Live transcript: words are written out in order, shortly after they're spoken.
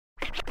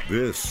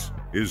This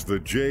is the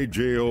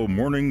JJO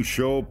Morning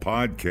Show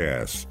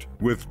podcast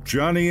with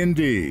Johnny and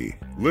D.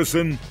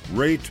 Listen,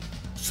 rate,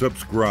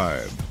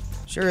 subscribe.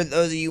 Sure,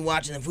 those of you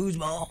watching the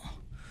foosball.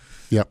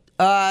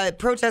 Yep.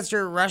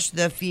 Protester rushed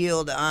the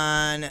field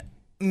on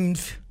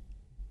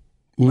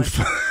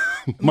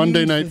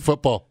Monday Night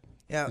Football.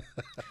 Yep.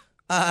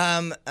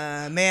 A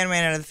man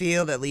ran out of the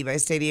field at Levi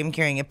Stadium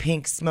carrying a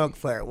pink smoke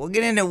flare. We'll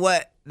get into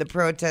what the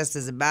protest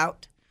is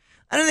about.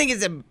 I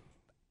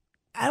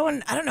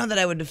don't know that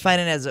I would define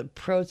it as a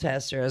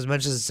protester as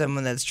much as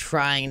someone that's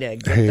trying to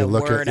get the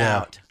word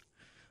out.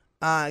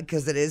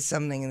 Because it is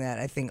something that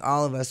I think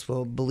all of us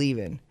will believe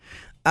in.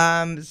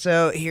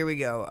 So here we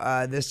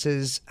go. This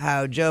is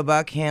how Joe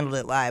Buck handled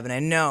it live, and I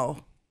know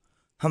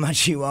how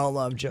much you all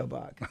love Joe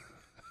Buck.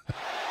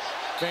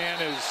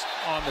 Fan is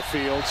on the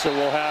field, so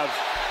we'll have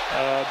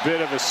a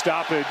bit of a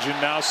stoppage,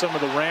 and now some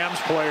of the Rams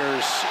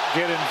players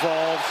get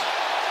involved.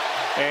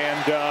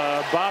 And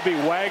Bobby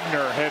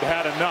Wagner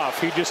had enough.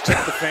 He just took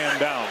the fan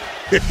down.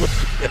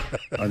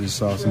 I just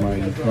saw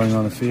somebody running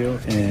on the field,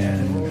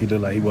 and he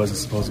looked like he wasn't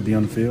supposed to be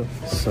on the field.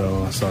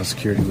 So I saw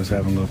security was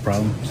having a little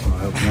problem, so I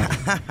helped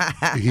him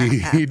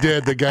out. He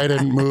did. The guy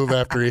didn't move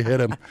after he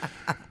hit him.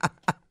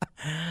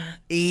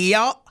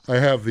 Yup. I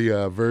have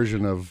the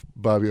version of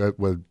Bobby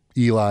with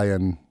Eli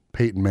and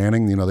Peyton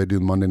Manning. You know, they do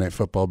the Monday Night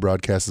Football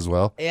broadcast as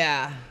well.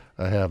 Yeah.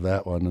 I have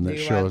that one, and Do it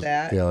you shows. want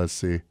that? Yeah, let's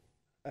see.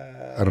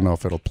 I don't know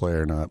if it'll play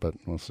or not, but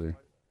we'll see.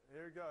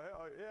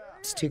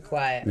 It's too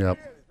quiet. Yep.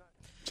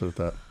 So with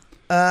that.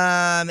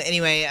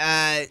 Anyway,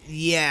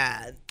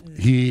 yeah.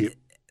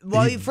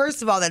 Well,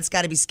 First of all, that's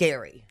got to be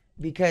scary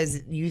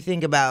because you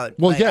think about.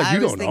 Well, yeah, I you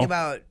always don't think know.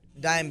 about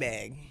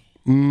Dimebag.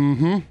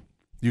 Mm-hmm.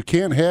 You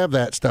can't have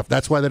that stuff.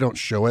 That's why they don't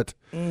show it.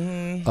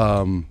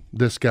 Mm-hmm.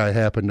 This guy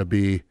happened to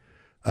be,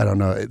 I don't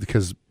know,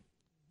 because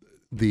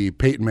the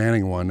Peyton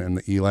Manning one and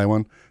the Eli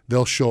one,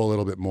 they'll show a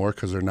little bit more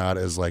because they're not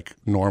as like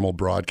normal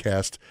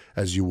broadcast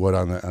as you would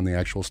on the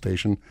actual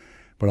station,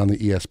 but on the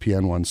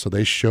ESPN one, so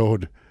they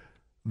showed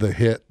the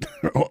hit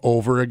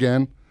over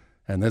again,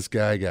 and this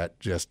guy got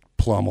just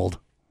pummeled.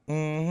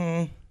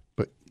 Mm-hmm.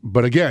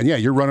 But again, yeah,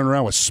 you're running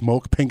around with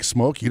smoke, pink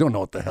smoke. You don't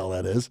know what the hell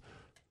that is.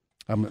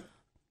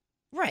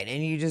 Right,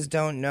 and you just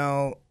don't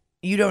know.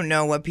 You don't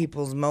know what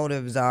people's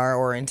motives are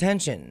or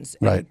intentions.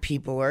 Right. And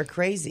people are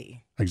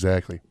crazy.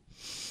 Exactly.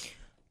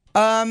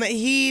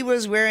 He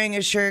was wearing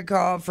a shirt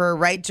called for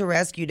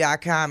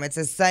righttorescue.com. It's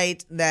a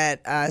site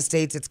that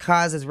states its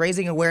cause is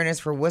raising awareness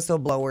for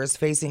whistleblowers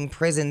facing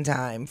prison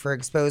time for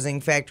exposing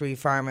factory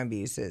farm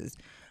abuses.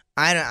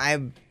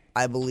 I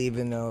believe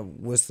in a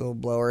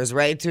whistleblower's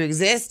right to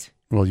exist.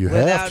 Well, you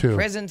without have to.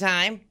 prison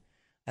time.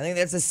 I think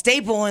that's a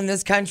staple in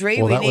this country.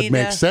 Well, we that need would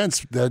make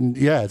sense. Then,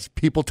 yeah, it's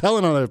people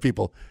telling other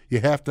people. You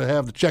have to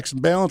have the checks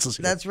and balances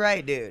here. That's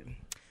right, dude.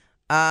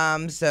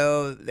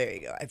 So there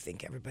you go. I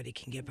think everybody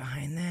can get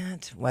behind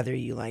that, whether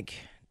you like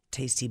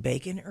tasty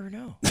bacon or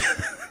no.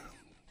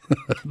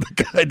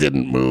 The guy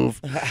didn't move.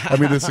 I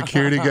mean, the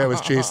security guy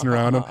was chasing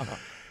around him,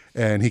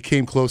 and he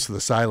came close to the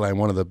sideline.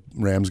 One of the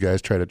Rams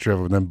guys tried to trip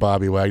him, and then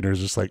Bobby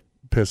Wagner's just like,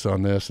 piss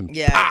on this, and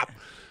pop!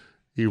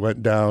 He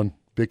went down,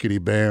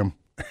 bickety bam.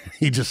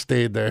 He just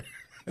stayed there.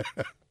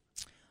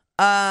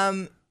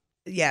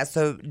 Yeah,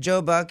 so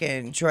Joe Buck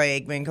and Troy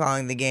Aikman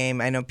calling the game.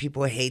 I know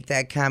people hate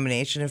that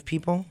combination of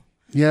people.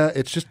 Yeah,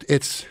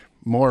 it's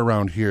more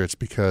around here. It's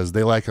because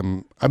they like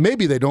him.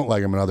 Maybe they don't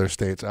like him in other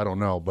states. I don't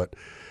know, but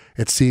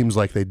it seems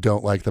like they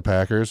don't like the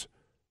Packers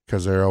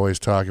because they're always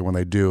talking when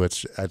they do.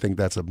 I think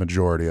that's a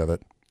majority of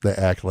it. They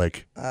act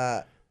like.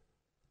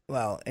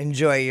 Well,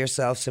 enjoy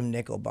yourself some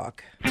Nickelbuck.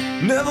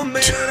 Never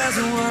made it as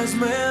a wise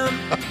man.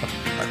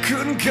 I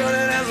couldn't cut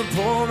it as a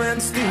poor man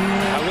stealing.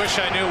 I wish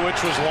I knew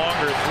which was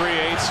longer,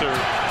 3/8 or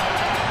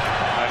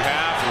a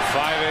half or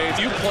 5/8.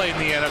 You played in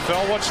the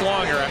NFL. What's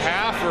longer, a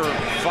half or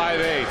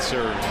 5/8?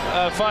 Or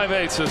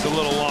 5/8 is a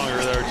little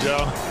longer there,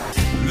 Joe.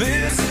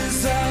 This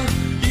is how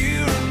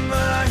you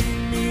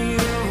remind me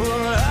of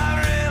what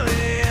I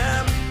really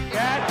am.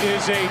 That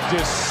is a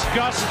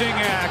disgusting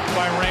act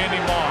by Randy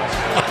Moss.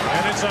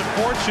 And it's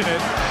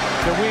unfortunate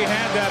that we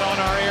had that on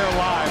our air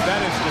live.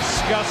 That is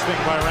disgusting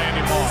by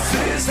Randy Moss.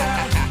 This is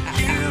how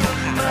you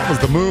remind That was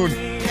the moon.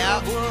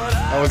 Yep.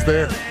 I was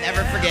there.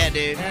 Never forget,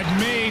 dude. Had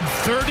made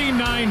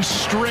 39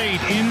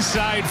 straight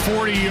inside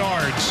 40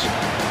 yards.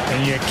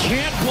 And you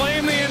can't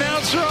blame the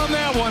announcer on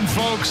that one,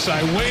 folks.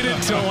 I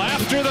waited till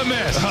after the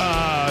miss.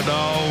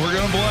 No, we're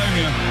going to blame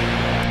you.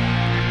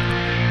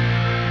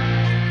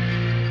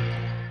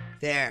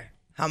 There.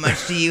 How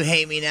much do you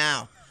hate me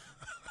now?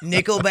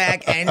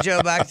 Nickelback and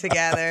Joe Buck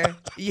together.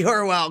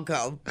 You're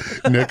welcome.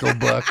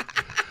 Nickelbuck.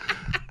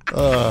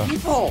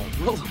 People,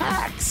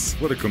 relax.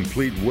 What a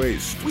complete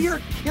waste We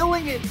are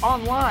killing it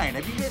online.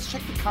 Have you guys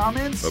checked the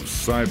comments? of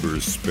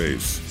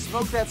cyberspace.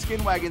 Smoke That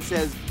Skin Wagon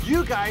says,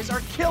 you guys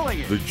are killing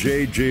it. The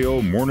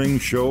JJO Morning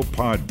Show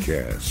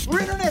podcast. We're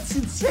internet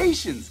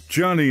sensations.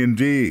 Johnny and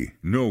D,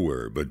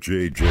 nowhere but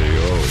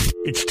JJO.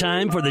 It's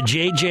time for the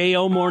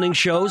JJO Morning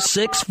Show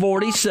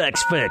 640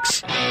 Sex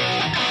Fix.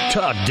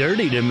 Talk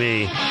dirty to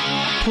me,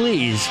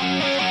 please.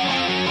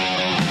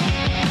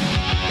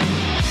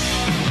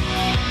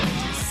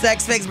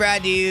 Sex Fix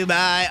brought to you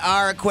by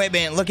Our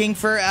Equipment. Looking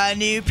for a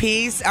new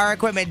piece? Our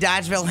Equipment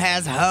Dodgeville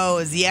has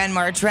hose,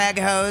 Yanmar track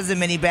hose, and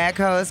mini back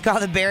hose. Call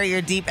the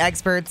barrier deep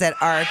experts at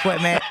Our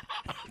Equipment.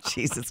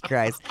 Jesus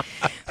Christ.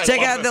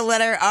 Check out the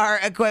letter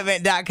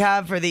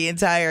ourequipment.com for the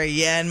entire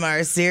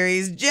Yanmar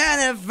series.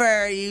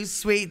 Jennifer, you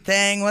sweet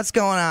thing. What's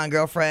going on,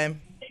 girlfriend?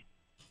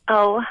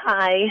 Oh,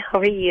 hi.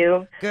 How are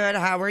you? Good.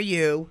 How are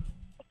you?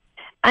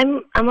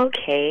 I'm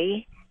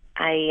okay.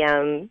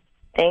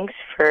 Thanks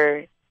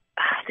for.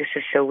 This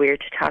is so weird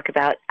to talk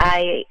about.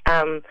 Can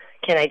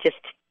I just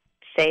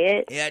say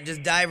it? Yeah,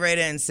 just dive right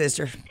in,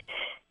 sister.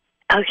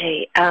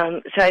 Okay.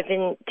 So I've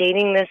been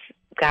dating this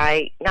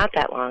guy not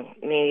that long,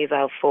 maybe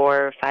about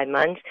 4 or 5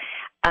 months.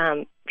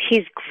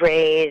 He's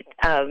great.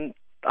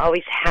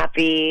 Always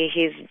happy.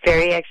 He's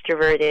very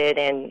extroverted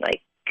and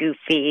like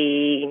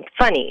goofy,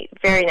 funny,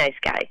 very nice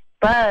guy.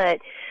 But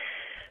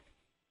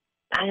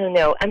I don't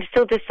know. I'm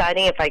still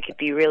deciding if I could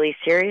be really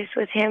serious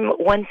with him.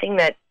 One thing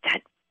that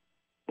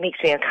makes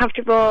me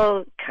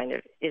uncomfortable, kind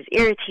of is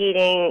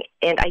irritating,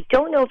 and I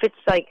don't know if it's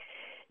like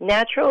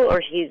natural or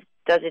he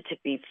does it to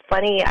be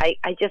funny. I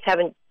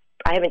haven't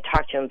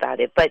talked to him about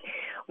it. But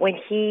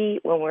when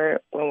we're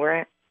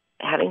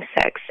having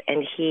sex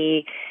and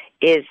he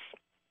is,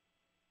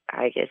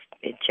 I guess,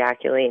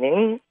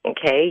 ejaculating,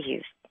 okay,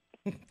 he's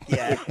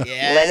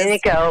letting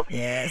it go.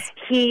 Yes.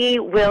 He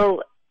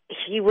will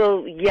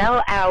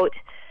yell out.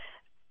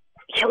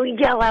 He'll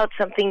yell out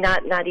something,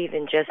 not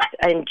even just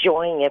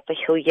enjoying it, but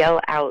he'll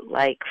yell out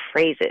like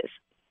phrases.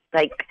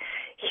 Like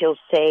he'll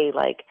say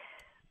like,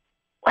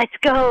 "Let's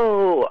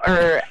go,"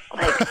 or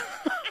like,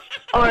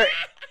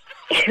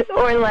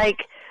 or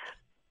like,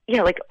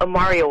 yeah, like a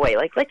Mario way,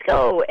 like "Let's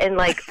go," and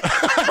like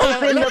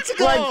open the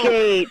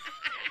floodgate.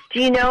 Do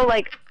you know,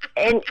 like,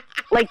 and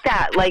like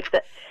that, like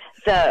the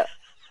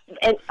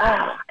and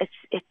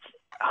it's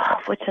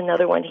what's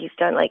another one he's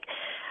done, like,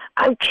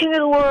 "I'm king of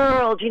the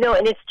world," you know,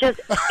 and it's just,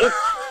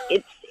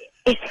 it's,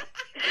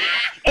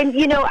 and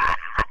you know,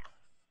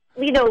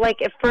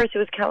 like at first it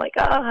was kind of like,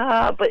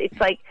 but it's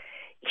like,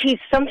 he's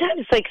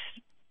sometimes like,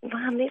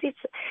 well, maybe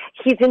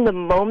he's in the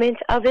moment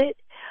of it.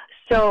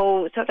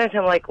 So sometimes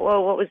I'm like, whoa,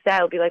 what was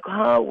that? I'll be like,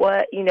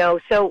 what, you know,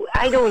 so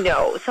I don't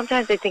know.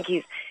 Sometimes I think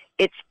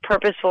it's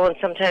purposeful, and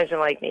sometimes I'm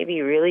like, maybe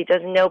he really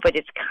doesn't know, but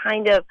it's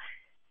kind of,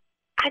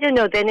 I don't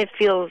know, then it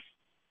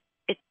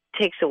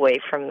takes away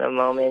from the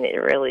moment. It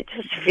really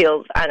just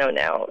feels, I don't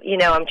know. You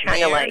know, I'm trying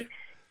weird.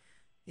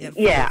 to like,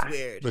 Yeah.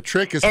 Weird. The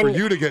trick is for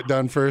you to get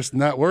done first and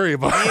not worry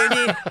about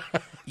it.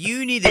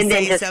 You need to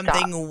say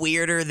something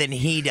weirder than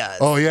he does.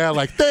 Oh, yeah,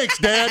 like, thanks,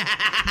 Dad.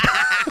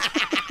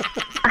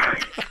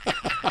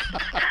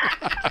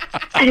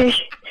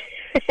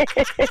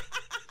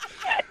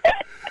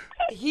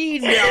 He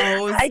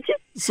knows.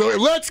 So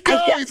let's go.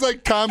 He's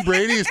like Tom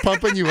Brady is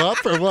pumping you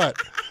up or what?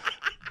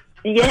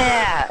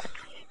 Yeah.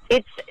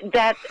 It's,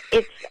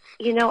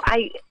 you know,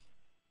 I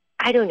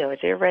don't know. Is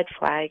it a red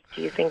flag?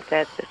 Do you think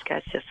that this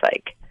guy's just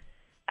like,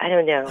 I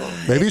don't know.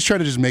 Maybe he's trying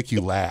to just make you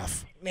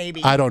laugh.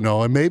 Maybe. I don't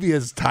know. And maybe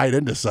it's tied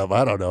into something.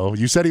 I don't know.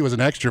 You said he was an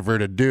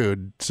extroverted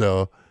dude,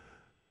 so.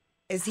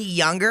 Is he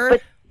younger?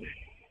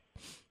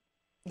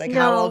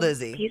 How old is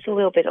he? He's a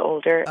little bit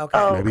older. Okay.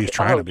 Oh, maybe he's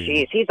trying to be.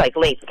 Geez. He's like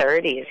late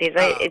 30s. He's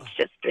like, it's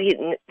just,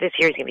 this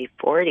year he's going to be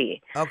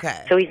 40.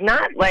 Okay. So he's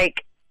not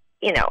like,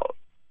 you know,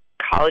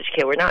 college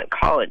kid. We're not in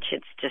college.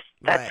 It's just,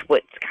 that's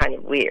what's kind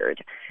of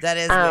weird. That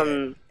is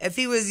weird. If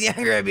he was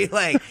younger, I'd be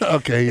like,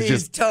 okay, he's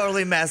just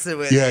totally messing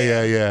with you.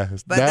 Yeah.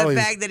 But now the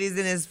fact that he's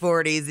in his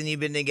 40s and you've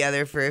been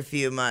together for a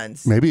few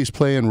months. Maybe he's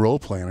playing role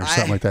playing or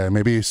something like that.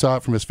 Maybe he saw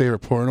it from his favorite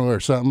porno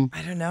or something.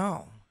 I don't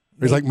know.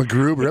 He's like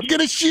MacGruber. I'm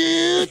gonna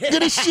shoot.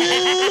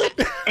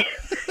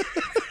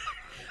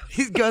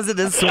 He goes to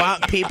the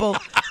swamp people.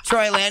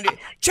 Troy Landry.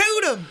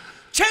 Shoot him.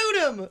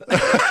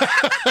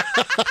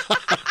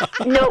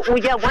 No, well,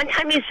 yeah. One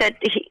time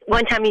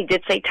he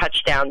did say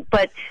touchdown,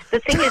 but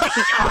the thing is,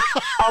 he talks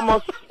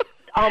almost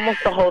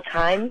the whole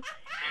time.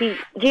 Do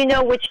you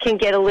know, which can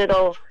get a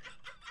little.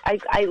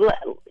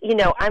 You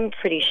know, I'm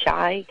pretty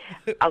shy.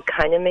 I'll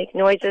kind of make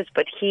noises,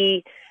 but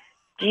he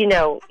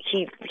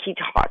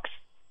talks.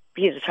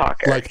 He's a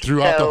talker. Like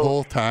throughout the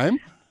whole time,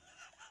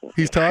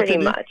 he's talking.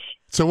 Pretty much.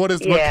 So what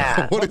does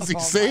he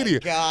say to you?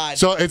 God.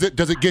 So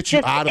does it get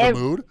you out of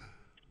the mood?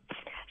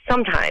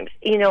 Sometimes,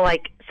 you know,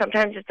 like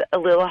sometimes it's a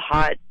little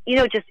hot, you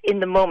know, just in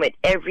the moment,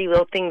 every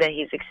little thing that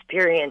he's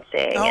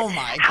experiencing,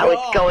 how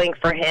it's going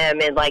for him,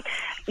 and like,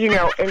 you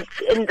know, and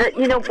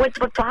you know what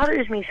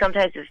bothers me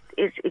sometimes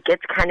is it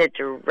gets kind of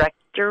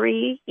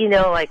directory, you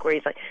know, like where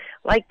he's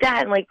like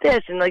that and like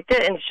this and like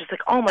that, and it's just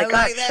like, oh my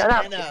God, shut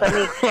up, just let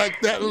me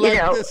like that, like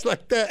this,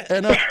 like that,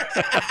 and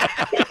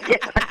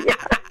yeah.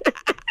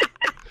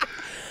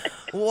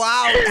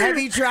 Wow, have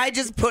you tried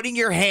just putting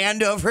your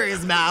hand over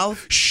his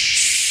mouth?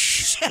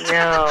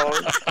 No.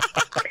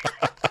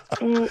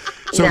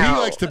 So he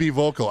likes to be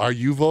vocal. Are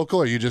you vocal,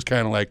 or are you just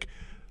kind of like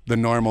the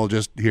normal,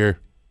 just here?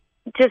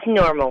 Just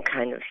normal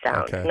kind of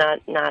sound, Okay.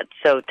 not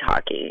so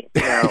talky.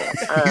 No.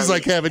 He's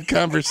like having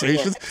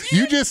conversations.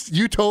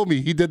 You told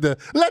me he did the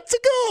let's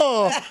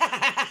go.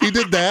 He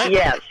did that.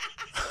 Yes.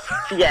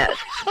 Yes.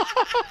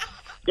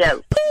 Yeah.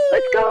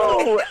 Let's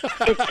go.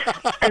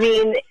 I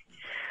mean,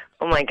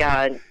 oh my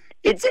God.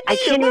 I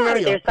can't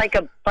remember. There's like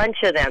a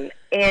bunch of them,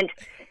 and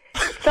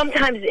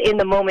sometimes in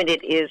the moment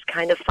it is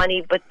kind of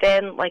funny, but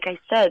then, like I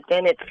said,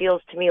 then it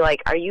feels to me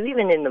like, are you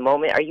even in the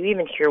moment? Are you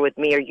even here with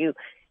me? Are you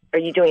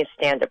doing a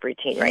stand-up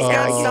routine right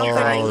now? Are you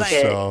trying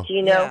to, do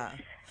you know? Yeah.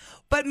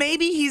 But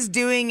maybe he's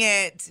doing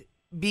it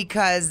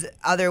because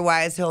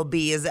otherwise he'll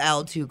be his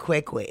L too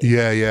quickly.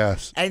 Yeah,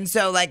 yes. And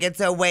so, like, it's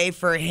a way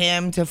for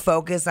him to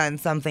focus on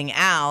something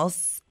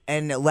else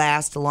and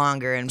last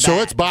longer. And So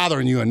it's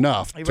bothering you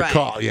enough to Right.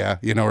 call. Yeah,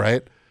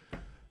 right?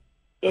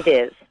 It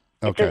is.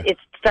 Okay. It's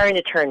starting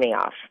to turn me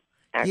off.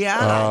 Actually. Yeah,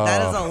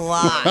 that is a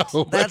lot.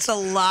 That's a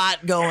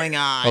lot going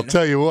on. I'll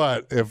tell you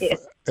what,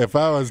 if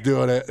I was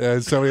doing it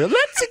and somebody,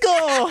 let's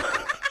go.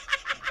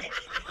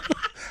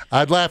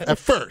 I'd laugh at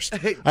first.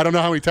 I don't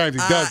know how many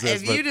times he does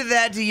this. If you did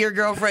that to your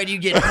girlfriend,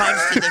 you'd get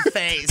punched in the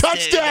face.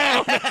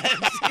 Touchdown!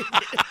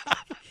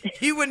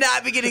 You would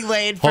not be getting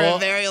laid for a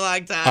very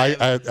long time.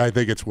 I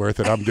think it's worth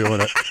it. I'm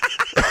doing it.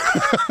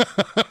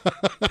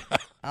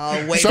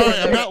 Oh, wait. Sorry,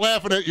 I'm not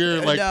laughing at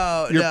your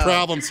No.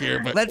 problems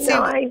here, but Let's see.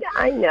 No,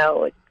 I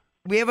know.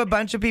 We have a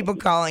bunch of people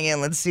calling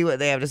in. Let's see what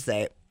they have to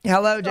say.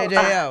 Hello,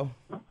 JJO.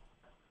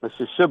 What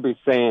you should be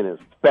saying is,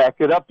 back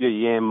it up, you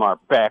Yanmar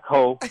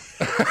backhoe.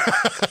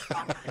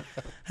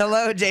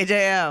 Hello,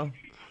 JJO.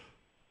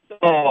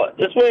 Oh,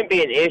 this wouldn't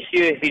be an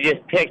issue if you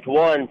just picked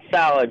one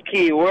solid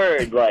key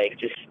word, like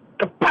just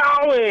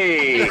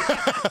Kapowie!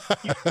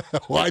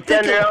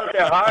 Send her out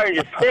there hard and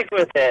just stick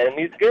with it, and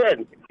he's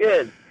good.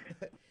 Good.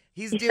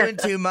 He's doing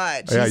too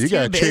much. yeah, He's you too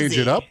got to change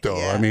busy. it up, though.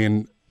 I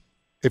mean,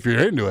 if you're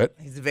into it,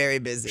 He's very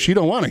busy. she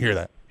don't want to hear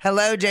that.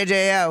 Hello,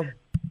 JJO.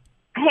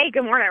 Hey,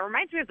 good morning. It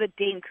reminds me of the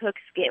Dane Cook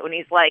skit when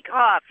he's like,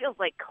 oh, it feels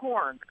like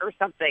corn or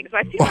something. So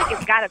I feel like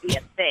it's got to be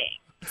a thing.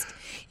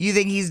 You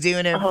think he's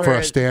doing it For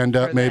a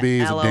stand-up, maybe.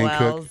 He's a Dane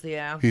Cook. LOLs,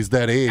 yeah. He's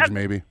that age,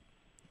 maybe.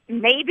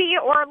 Maybe,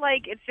 or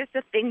like it's just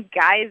a thing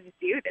guys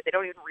do that they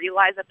don't even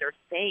realize that they're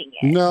saying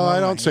it. No,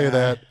 I don't say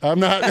that. I'm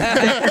not.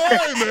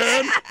 Hey,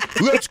 man,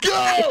 let's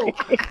go.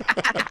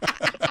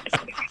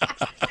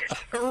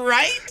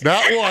 Right?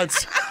 Not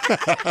once.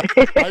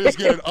 I just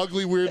get an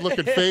ugly,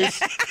 weird-looking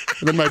face,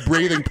 and then my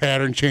breathing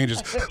pattern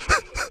changes.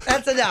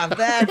 That's enough.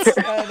 That's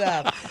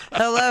enough.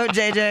 Hello,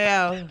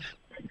 JJO.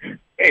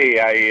 Hey,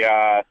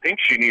 I think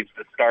she needs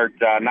to start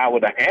not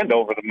with a hand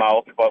over the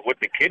mouth, but with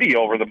the kitty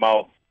over the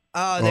mouth.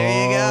 Oh,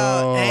 there you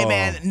go. Hey,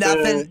 man,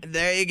 nothing.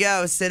 There you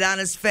go. Sit on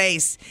his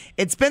face.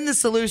 It's been the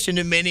solution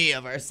to many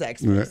of our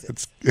sex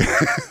problems.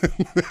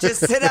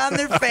 Just sit on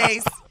their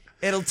face.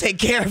 It'll take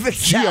care of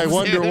itself. Gee, I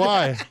wonder dude.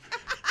 why.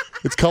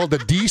 It's called the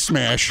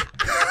D-smash.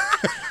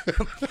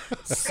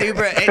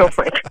 Super.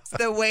 It's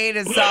the way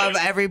to solve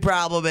every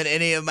problem in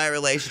any of my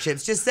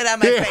relationships. Just sit on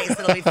my face.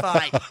 It'll be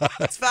fine.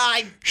 It's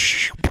fine.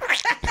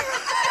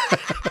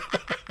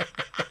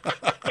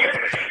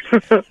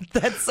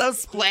 That's so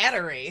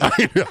splattery.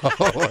 I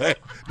know.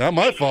 Not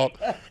my fault.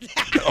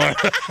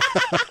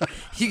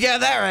 You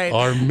got that right.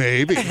 Or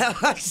maybe.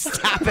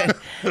 Stop it.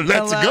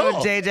 Let's Hello, go.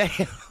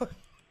 JJ.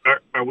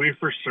 Are we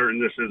for certain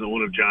this isn't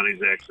one of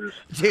Johnny's exes?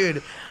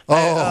 Dude.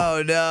 Oh.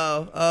 Oh,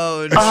 no.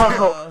 Oh,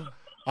 no.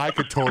 I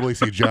could totally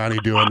see Johnny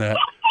doing that.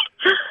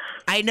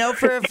 I know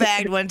for a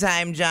fact one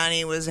time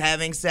Johnny was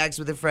having sex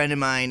with a friend of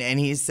mine, and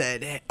he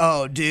said,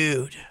 oh,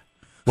 dude.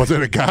 Was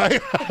it a guy?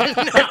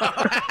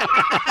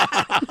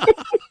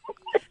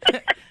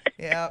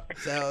 Yep.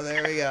 So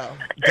there we go.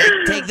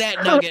 Take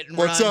that nugget and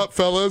What's run. up,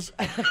 fellas?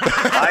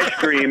 Ice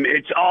cream,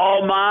 it's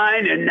all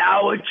mine, and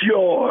now it's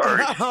yours.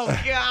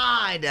 Oh,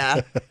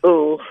 God.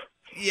 Ooh.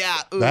 Yeah.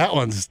 Ooh. That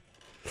one's.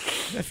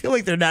 I feel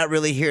like they're not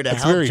really here to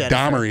It's help very Jennifer.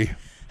 Dahmery.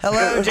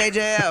 Hello,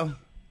 JJO.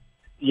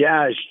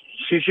 Yeah,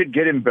 she should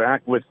get him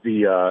back with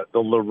the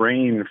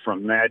Lorraine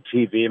from Mad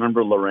TV.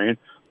 Remember Lorraine?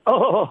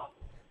 Oh.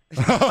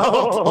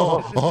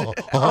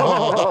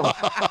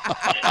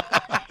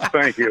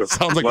 Thank you.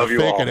 Sounds like Love a you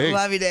fake all. and egg.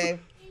 Love you, Dave.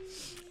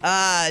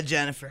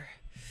 Jennifer.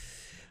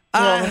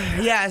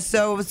 Yeah,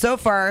 so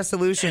far our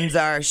solutions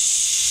are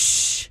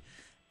shh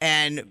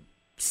and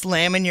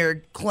slamming your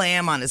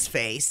clam on his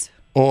face.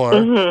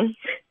 Or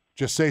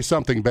just say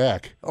something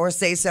back. Or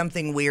say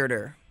something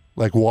weirder.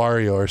 Like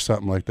Wario or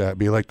something like that.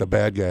 Be like the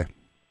bad guy.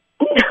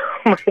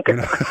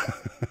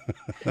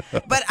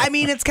 But, I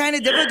mean, it's kind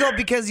of difficult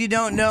because you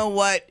don't know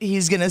what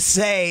he's going to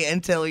say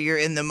until you're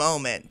in the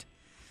moment.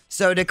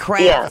 So to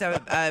craft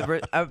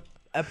a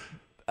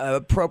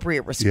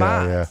appropriate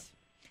response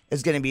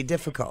is going to be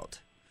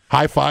difficult.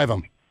 High five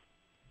him.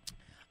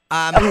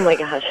 Oh, my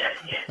gosh.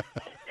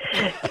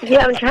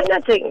 Yeah, I'm trying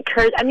not to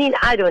encourage. I mean,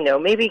 I don't know.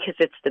 Maybe because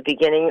it's the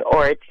beginning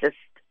or it's just,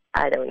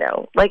 I don't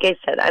know. Like I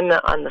said, I'm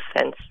not on the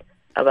fence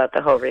about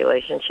the whole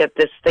relationship.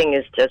 This thing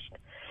is just,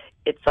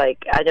 it's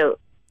like, I don't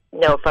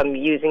know if I'm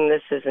using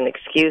this as an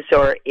excuse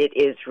or it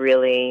is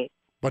really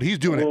But he's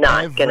doing it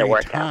not going to every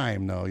work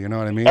time, though. You know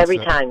what I mean? Every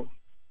time.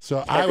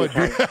 So I would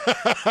be,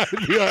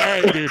 I'd be all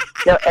right, dude.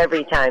 No,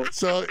 every time.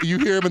 So you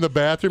hear him in the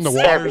bathroom, the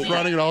water's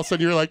running, and all of a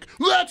sudden you're like,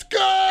 let's go!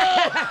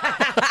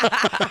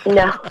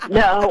 No.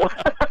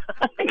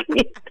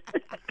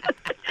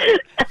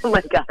 Oh,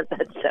 my God,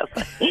 that's so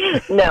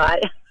funny. No,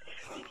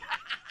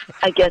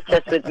 I guess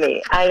that's with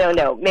me. I don't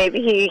know.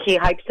 Maybe he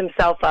hypes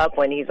himself up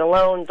when he's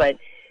alone, but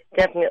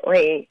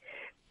definitely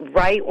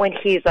right when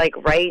he's like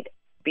right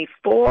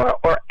before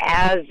or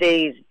as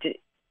he's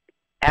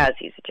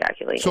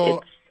ejaculating.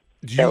 So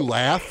do you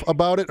laugh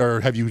about it,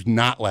 or have you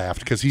not laughed?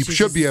 Because he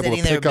should be able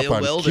to pick up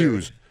on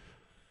cues.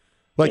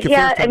 Like the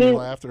first time you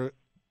laughed, or...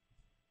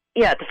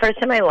 Yeah, the first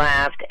time I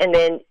laughed, and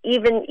then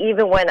even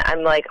when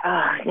I'm like,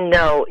 oh,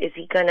 no, is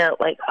he gonna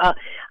like?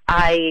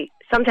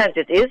 Sometimes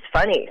it is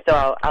funny,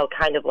 so I'll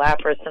kind of laugh,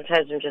 or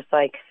sometimes I'm just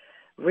like,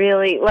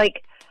 really,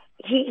 like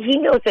he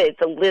knows that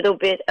it's a little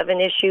bit of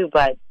an issue,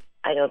 but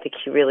I don't think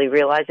he really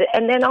realized it.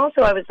 And then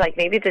also I was like,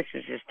 maybe this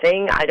is his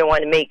thing. I don't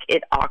want to make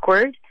it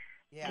awkward.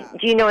 Yeah.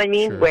 Do you know what I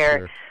mean?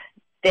 Sure.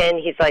 Then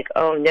he's like,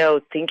 oh no,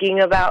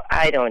 thinking about,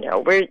 I don't know.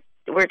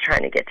 We're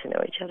trying to get to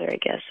know each other, I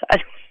guess.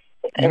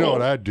 You know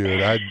what I'd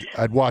do?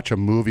 I'd watch a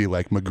movie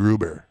like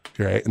MacGruber,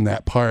 right? And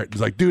that part,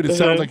 it's like, dude, it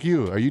sounds like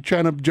you. Are you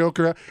trying to joke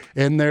around?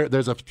 And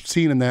there's a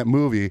scene in that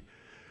movie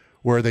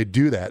where they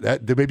do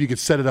that. Maybe you could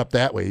set it up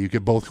that way. You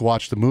could both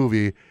watch the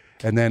movie,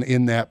 and then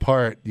in that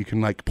part, you can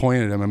like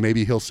point at him, and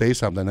maybe he'll say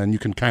something, and you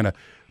can kind of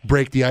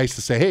break the ice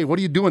to say, hey, what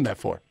are you doing that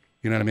for?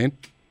 You know what I mean?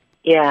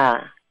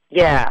 Yeah.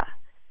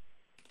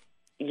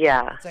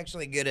 It's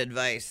actually good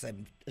advice.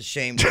 I'm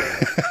ashamed of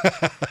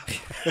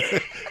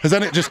it. Because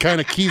then it just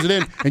kind of keys it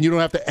in, and you don't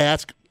have to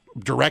ask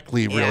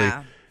directly, really.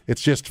 Yeah.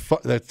 It's just,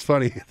 that's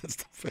funny.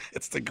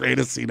 It's the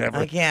greatest scene ever.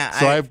 I can't.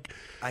 So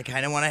I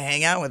kind of want to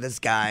hang out with this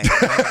guy.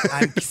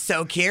 I'm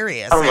so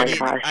curious. Oh, my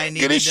gosh. I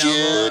need to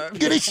know more.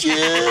 Get a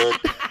shoot.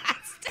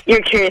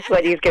 You're curious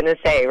what he's going to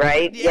say,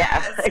 right?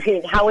 Yes. Yeah. I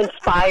mean, how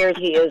inspired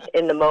he is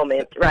in the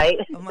moment, right?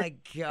 Oh, my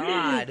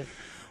God.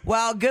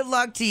 Well, good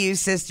luck to you,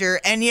 sister.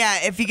 And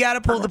yeah, if you got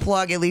to pull the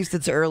plug, at least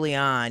it's early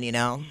on, you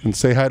know? And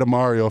say hi to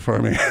Mario for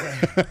me.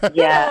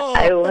 Yeah,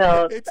 I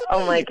will.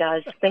 Oh, my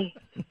gosh. Thank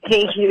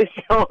you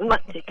so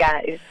much,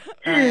 guys.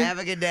 Have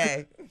a good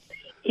day.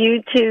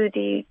 You too,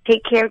 Dee.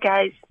 Take care,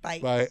 guys.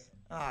 Bye.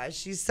 Oh,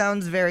 she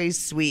sounds very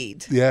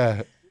sweet.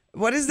 Yeah.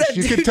 What is that?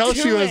 You can tell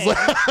she was like,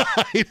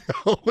 I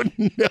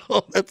don't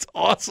know. That's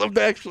awesome,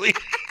 actually.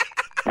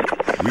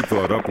 We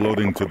thought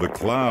uploading to the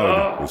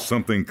cloud was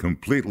something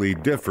completely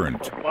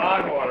different.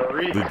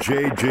 The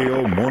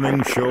JJO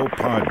Morning Show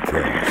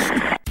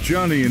Podcast.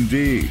 Johnny and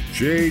D,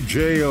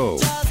 JJO.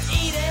 Just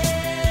eat it.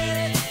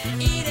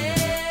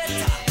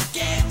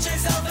 Get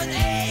yourself an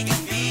egg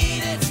and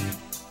beat it.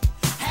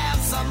 Have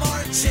some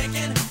more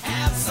chicken,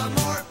 have some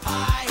more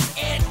pie.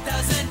 It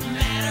doesn't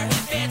matter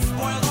if it's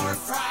boiled or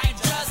fried.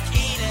 Just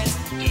eat it.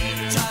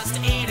 Just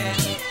eat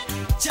it.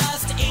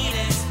 Just eat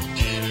it.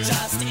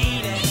 Just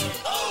eat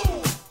it.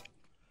 Oh!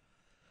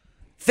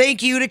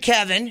 Thank you to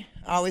Kevin,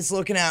 always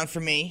looking out for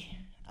me.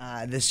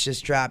 This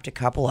just dropped a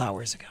couple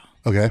hours ago.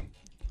 Okay.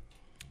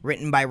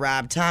 Written by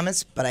Rob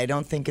Thomas, but I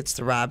don't think it's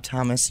the Rob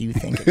Thomas you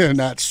think it is.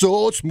 Not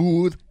so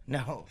smooth.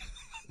 No.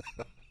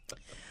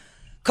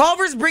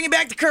 Culver's bringing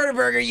back the Curter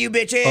Burger, you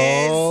bitches.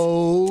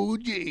 Oh,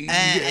 geez.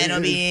 And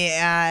it'll be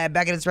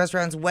back at its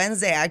restaurants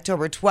Wednesday,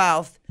 October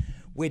 12th,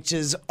 which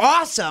is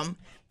awesome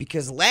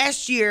because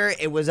last year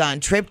it was on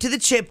Trip to the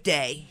Chip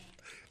Day.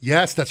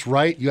 Yes, that's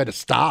right. You had to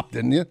stop,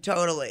 didn't you?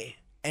 Totally.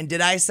 And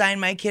did I sign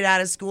my kid out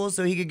of school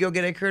so he could go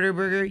get a Curter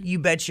Burger? You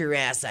bet your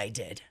ass I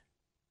did.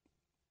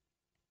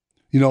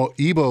 You know,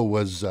 Ebo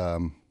was,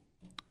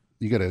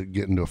 you got to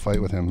get into a fight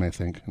with him, I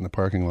think, in the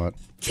parking lot.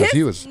 Kiss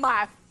he was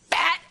my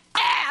fat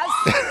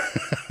ass.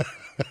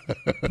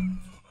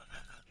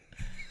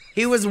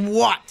 He was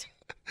what?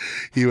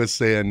 He was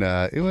saying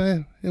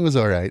it was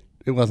all right.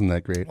 It wasn't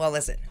that great. Well,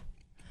 listen.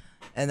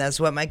 And that's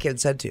what my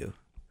kid said, too.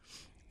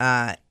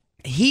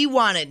 He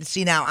wanted,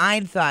 see, now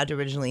I'd thought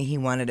originally he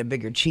wanted a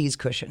bigger cheese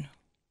cushion.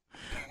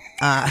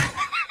 Mom?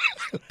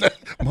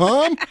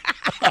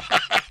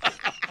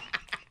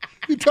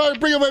 You trying to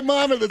bring up my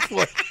mom at this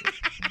point.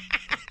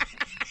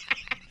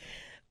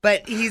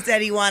 But he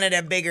said he wanted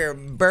a bigger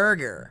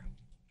burger.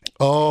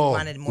 Oh,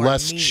 wanted more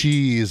less meat.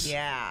 cheese.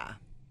 Yeah.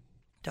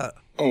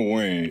 Oh,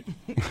 wait.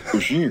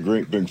 Was she a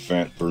great big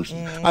fat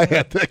person? I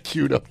had that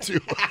queued up, too.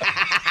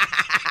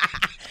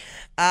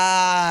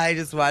 I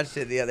just watched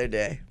it the other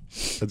day.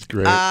 That's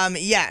great.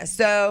 Yeah,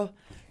 so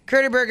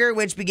Curter Burger,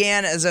 which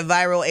began as a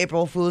viral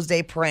April Fool's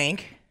Day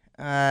prank.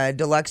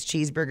 Deluxe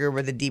cheeseburger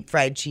with a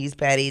deep-fried cheese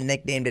patty,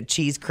 nicknamed a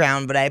cheese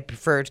crown, but I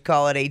prefer to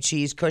call it a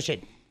cheese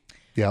cushion.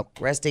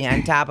 Yep. Resting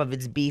on top of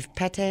its beef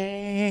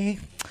pate.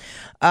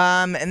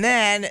 And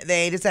then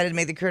they decided to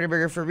make the Curter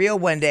Burger for real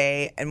one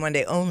day, and one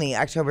day only,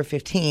 October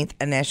 15th,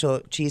 a National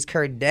Cheese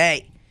Curd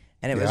Day.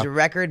 And it was a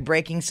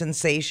record-breaking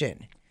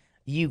sensation.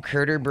 You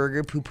Curter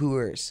Burger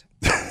poo-pooers.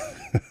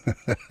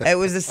 It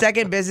was the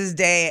second busiest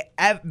day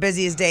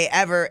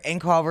ever in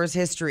Culver's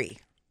history.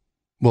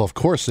 Well, of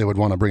course they would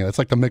want to bring it. It's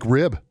like the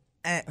McRib.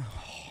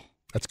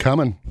 That's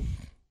coming.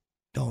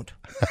 Don't.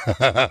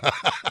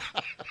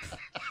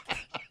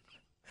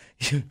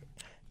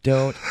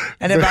 Don't.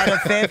 And about a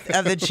fifth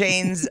of the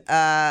chains,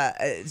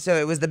 so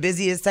it was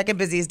the second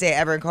busiest day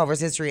ever in Culver's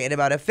history, and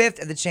about a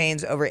fifth of the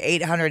chains, over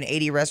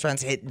 880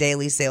 restaurants hit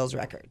daily sales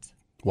records.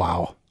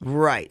 Wow.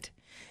 Right.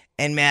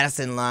 In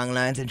Madison, long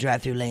lines and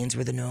drive-through lanes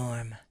were the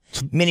norm.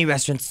 Many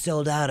restaurants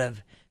sold out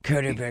of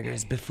Curder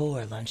Burgers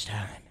before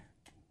lunchtime.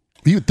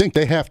 You'd think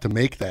they have to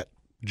make that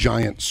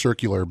giant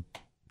circular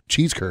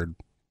cheese curd.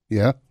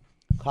 Yeah?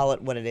 Call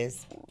it what it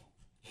is.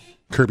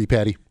 Kirby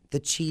patty. The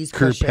cheese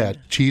cushion.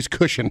 Cheese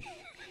cushion.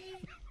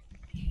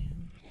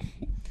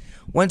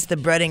 Once the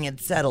breading had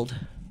settled,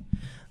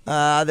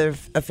 other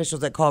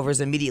officials at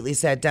Culver's immediately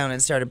sat down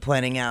and started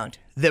planning out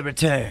the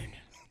return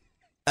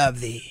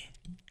of the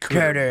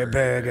Curder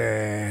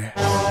Burger.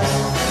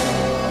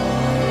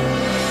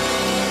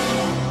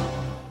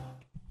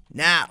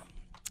 Now,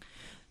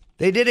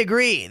 they did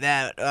agree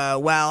that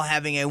while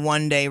having a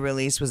one-day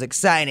release was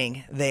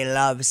exciting, they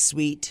love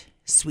sweet,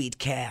 sweet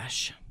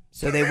cash.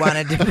 So they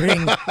wanted to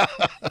bring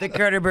the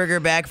Curder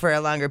Burger back for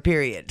a longer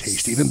period.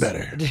 Tastes even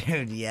better.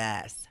 Dude,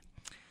 yes.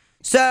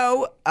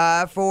 So,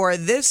 for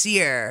this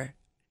year,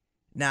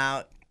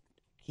 now,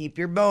 keep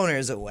your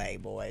boners away,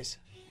 boys.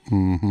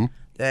 Mm-hmm.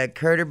 The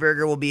Curder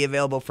Burger will be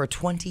available for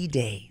 20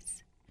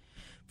 days,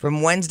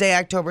 from Wednesday,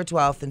 October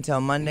 12th until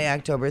Monday,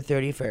 October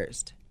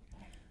 31st.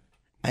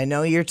 I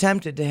know you're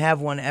tempted to have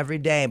one every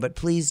day, but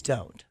please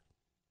don't.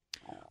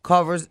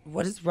 Culver's,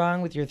 what is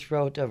wrong with your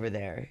throat over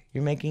there?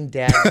 You're making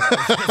dad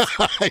noises.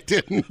 I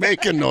didn't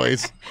make a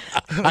noise.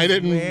 I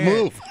didn't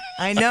move.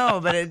 I know,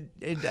 but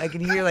I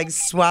can hear like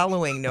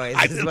swallowing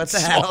noises. What the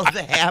hell is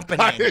happening?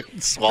 I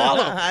didn't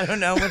swallow. I don't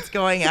know what's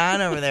going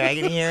on over there. I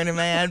can hear it in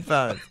my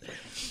headphones.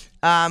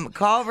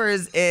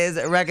 Culver's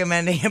is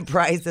recommending a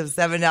price of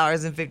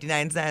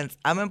 $7.59.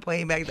 I'm going to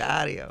play you back the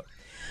audio.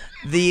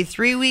 The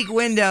 3-week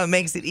window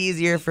makes it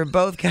easier for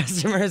both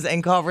customers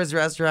and Culver's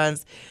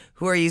restaurants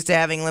who are used to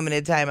having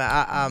limited time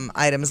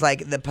items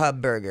like the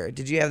pub burger.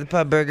 Did you have the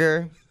pub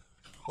burger?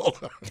 Hold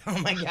on. Oh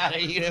my God, are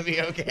you going to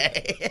be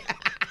okay?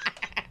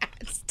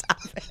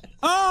 Stop it.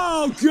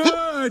 Oh,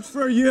 good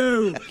for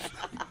you.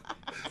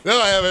 No,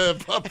 I haven't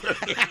had a pub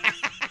burger.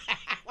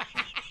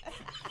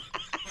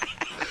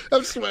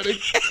 I'm sweating.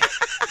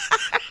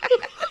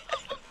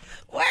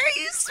 Why are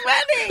you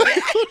sweating?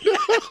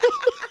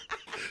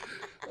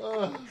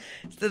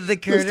 So the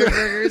Curder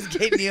Burger's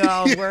getting you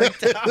all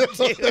worked up,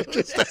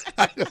 dude.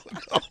 I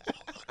don't know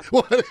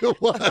what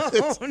it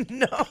was. Oh,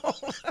 no.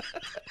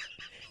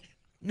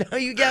 No,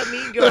 you got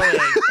me going.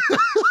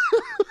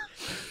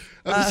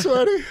 I'm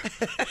sweating.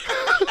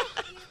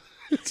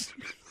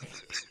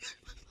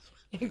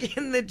 You're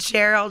getting the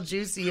chair all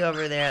juicy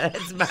over there.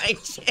 That's my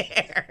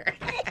chair.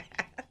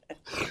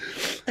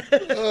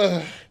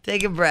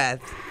 Take a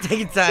breath.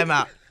 Take a time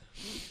out.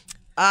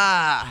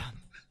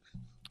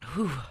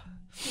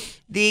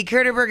 The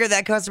Curder Burger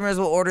that customers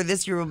will order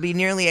this year will be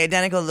nearly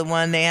identical to the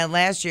one they had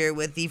last year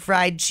with the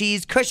fried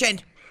cheese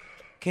cushion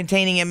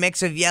containing a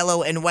mix of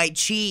yellow and white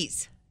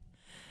cheese.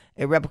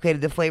 It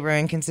replicated the flavor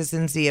and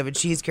consistency of a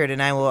cheese curd,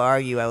 and I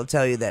will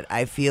tell you that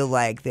I feel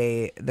like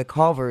the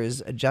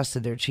Culvers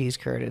adjusted their cheese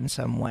curd in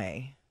some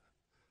way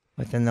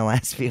within the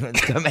last few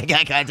minutes. Don't make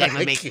eye contact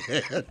with me.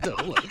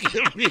 Don't look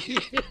at me.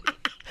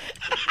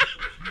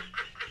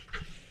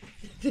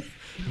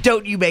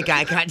 Don't you make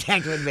eye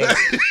contact with me.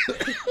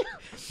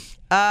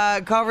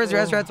 Culver's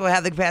restaurants will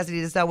have the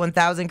capacity to sell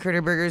 1,000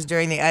 Curder Burgers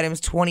during the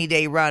item's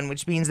 20-day run,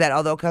 which means that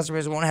although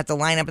customers won't have to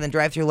line up in the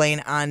drive-thru lane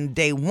on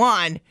day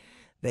 1,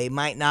 they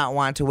might not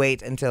want to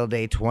wait until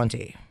day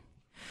 20.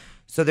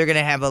 So they're going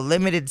to have a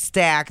limited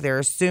stack. They're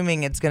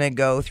assuming it's going to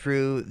go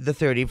through the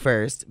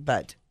 31st,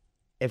 but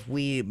if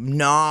we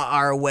gnaw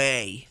our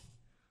way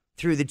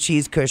through the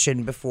cheese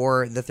cushion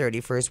before the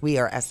 31st, we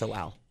are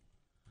SOL.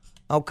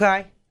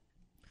 Okay?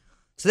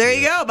 So there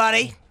you go,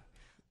 buddy.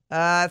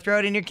 Throw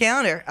it in your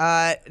calendar.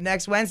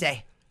 Next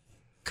Wednesday,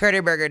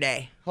 Curder Burger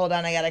Day. Hold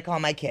on, I gotta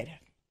call my kid.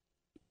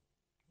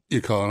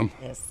 You calling him?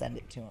 Yeah, send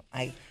it to him.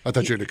 I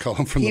thought you were to call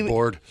him from the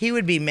board. He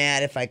would be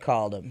mad if I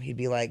called him. He'd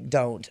be like,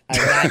 "Don't.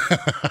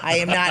 I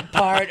am not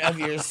part of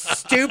your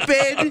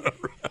stupid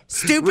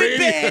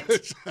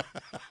bit.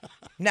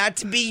 Not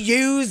to be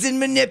used and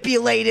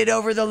manipulated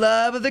over the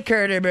love of the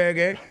Curder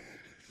Burger."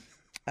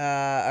 All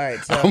right,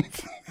 so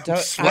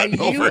are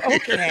you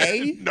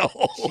okay? No.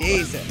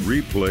 Jesus.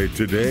 Replay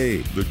today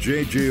the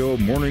JJO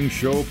Morning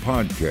Show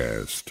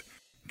podcast.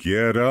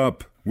 Get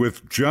up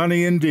with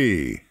Johnny and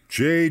D.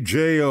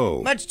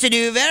 JJO. Much to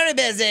do, very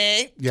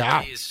busy. Yeah.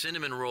 Today is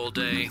Cinnamon Roll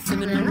Day.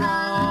 Cinnamon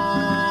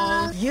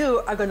roll.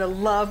 You are going to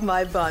love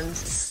my buns.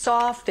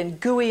 Soft and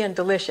gooey and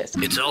delicious.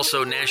 It's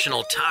also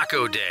National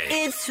Taco Day.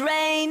 It's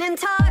raining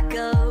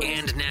tacos.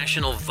 And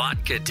National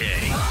Vodka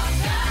Day.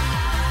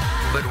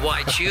 But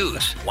why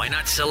choose? Why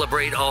not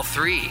celebrate all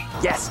three?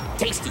 Yes,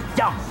 tasty,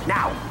 yum,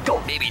 now,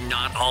 go. Maybe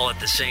not all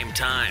at the same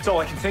time. That's all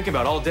I can think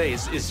about all day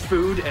is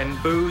food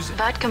and booze.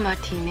 Vodka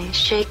martini,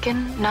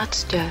 shaken, not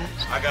stirred.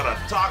 I got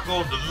a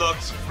Taco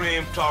Deluxe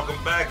Supreme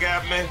talking back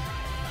at me,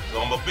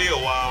 so I'm gonna be a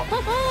while.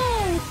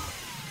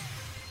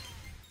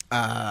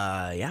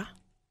 Yeah.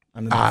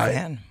 I'm a big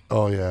fan.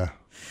 Oh, yeah.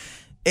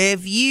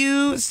 If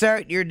you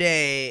start your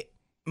day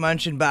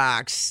munching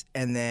box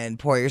and then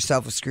pour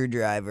yourself a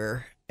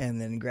screwdriver and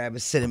then grab a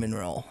cinnamon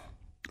roll.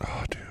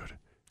 Oh, dude.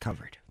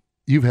 Covered.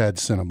 You've had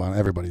Cinnabon.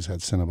 Everybody's had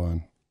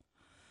Cinnabon.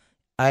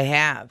 I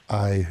have.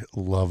 I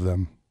love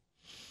them.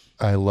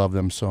 I love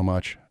them so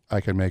much.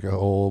 I could make a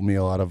whole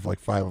meal out of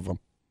like 5 of them.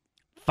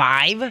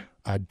 5?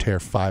 I'd tear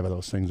 5 of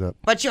those things up.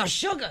 But your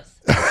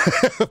sugars.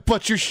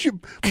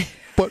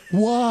 But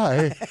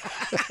why?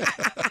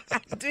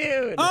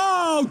 Dude.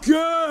 Oh,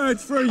 good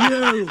for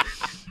you.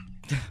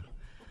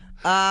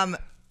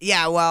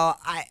 Yeah, well,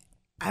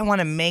 I want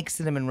to make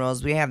cinnamon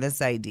rolls. We have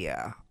this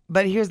idea.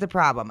 But here's the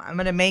problem. I'm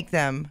going to make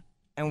them,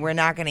 and we're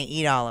not going to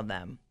eat all of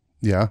them.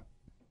 Yeah.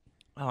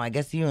 Oh, I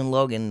guess you and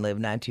Logan live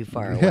not too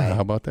far away. Yeah,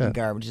 how about that?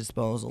 Garbage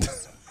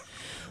disposals.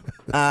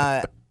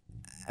 I'm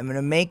going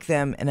to make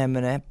them, and I'm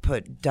going to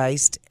put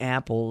diced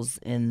apples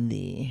in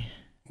the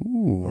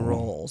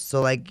roll.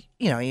 So, like,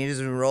 you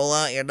just roll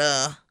out your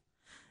dough,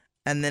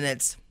 and then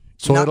it's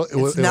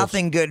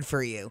nothing good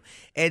for you.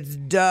 It's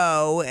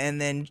dough and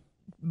then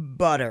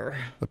butter.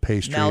 The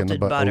pastry melted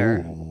and the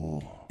butter.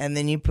 Ooh. And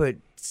then you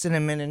put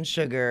cinnamon and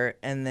sugar,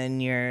 and then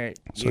your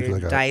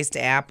diced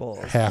apples.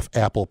 Half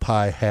apple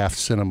pie, half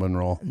cinnamon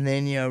roll. And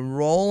then you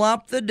roll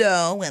up the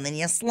dough, and then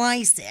you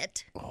slice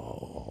it.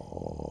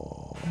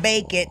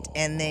 Bake it,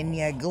 and then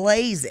you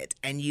glaze it.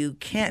 And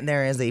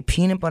there is a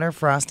peanut butter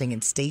frosting,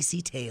 and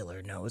Stacey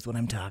Taylor knows what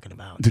I'm talking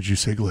about. Did you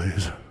say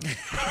glaze?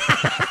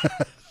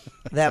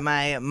 That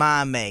my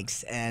mom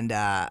makes, and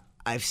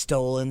I've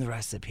stolen the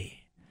recipe.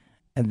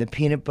 And the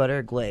peanut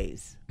butter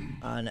glaze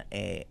on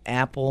a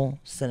apple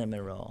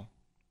cinnamon roll.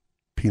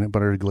 Peanut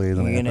butter glaze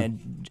on You're apple?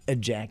 going to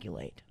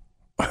ejaculate.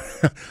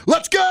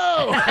 Let's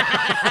go!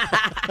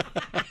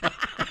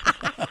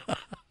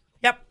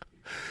 Yep.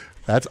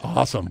 That's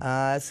awesome.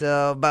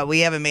 But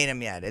we haven't made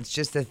them yet. It's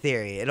just a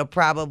theory. It'll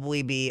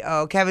probably be,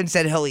 Kevin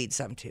said he'll eat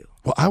some too.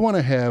 Well, I want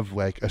to have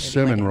like a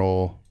cinnamon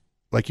roll.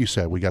 Like you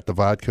said, we got the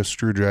vodka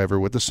screwdriver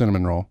with the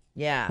cinnamon roll.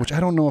 Yeah. Which I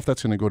don't know if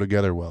that's going to go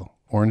together well.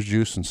 Orange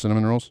juice and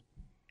cinnamon rolls.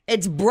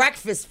 It's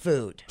breakfast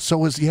food.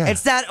 So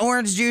It's not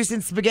orange juice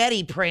and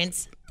spaghetti,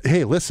 Prince.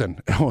 Hey,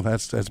 listen. Oh,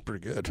 that's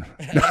pretty good.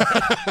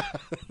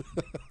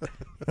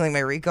 Like my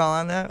recall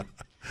on that?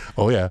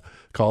 Oh, yeah.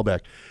 Call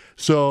back.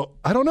 So,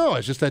 I don't know.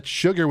 It's just that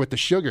sugar with the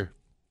sugar.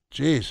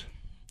 Jeez.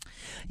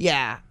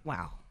 Yeah.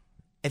 Wow.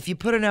 If you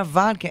put enough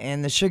vodka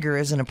in, the sugar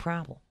isn't a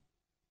problem.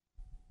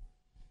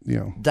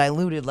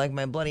 Diluted like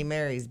my Bloody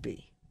Marys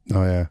be.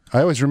 Oh, yeah.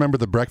 I always remember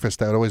the breakfast.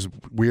 That always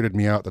weirded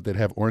me out that they'd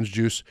have orange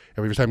juice.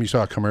 Every time you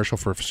saw a commercial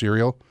for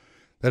cereal,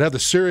 they'd have the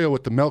cereal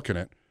with the milk in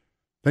it.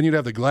 Then you'd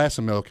have the glass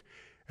of milk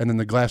and then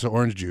the glass of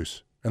orange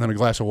juice and then a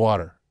glass of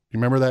water. You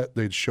remember that?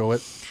 They'd show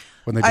it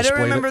when they displayed it? I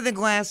don't remember the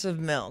glass of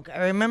milk.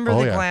 I remember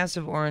the glass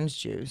of orange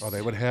juice. Oh,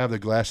 they would have the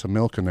glass of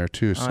milk in there,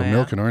 too. So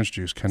milk and orange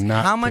juice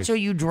cannot How much are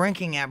you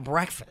drinking at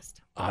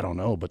breakfast? I don't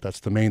know, but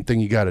that's the main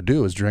thing you got to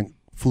do is drink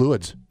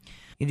fluids.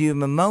 You do a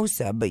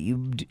mimosa, but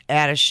you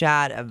add a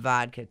shot of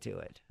vodka to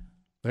it.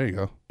 There you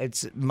go.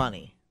 It's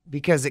money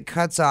because it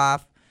cuts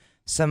off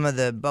some of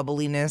the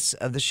bubbliness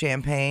of the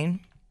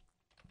champagne.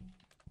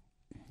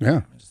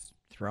 Yeah. Just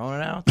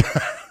throwing it out.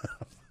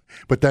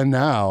 But then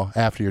now,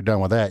 after you're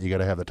done with that, you got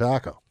to have the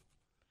taco.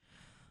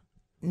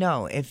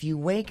 No, if you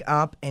wake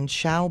up and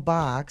chow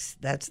box,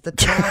 that's the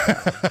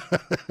taco.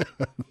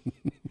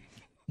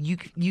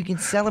 You can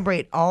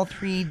celebrate all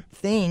 3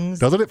 things.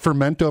 Doesn't it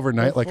ferment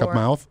overnight like a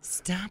mouth?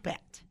 Stop it.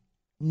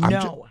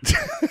 No.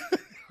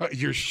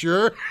 You're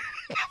sure?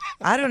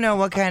 I don't know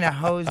what kind of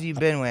hose you've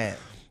been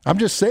with. I'm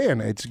just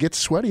saying, it gets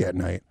sweaty at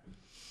night.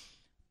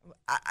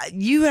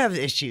 You have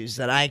issues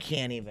that I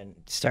can't even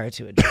start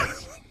to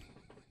address.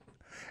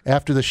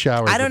 After the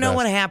shower. I don't know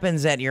what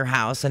happens at your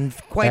house, and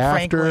quite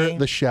frankly. After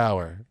the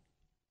shower.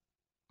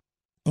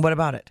 What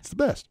about it? It's the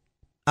best.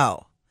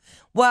 Oh.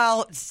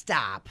 Well,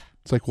 stop.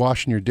 It's like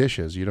washing your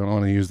dishes. You don't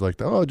want to use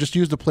just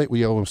use the plate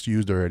we almost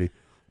used already.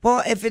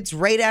 Well, if it's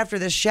right after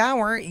the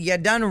shower, you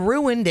done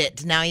ruined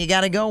it. Now you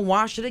got to go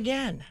wash it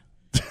again.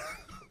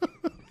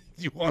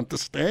 You want the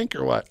stank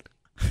or what?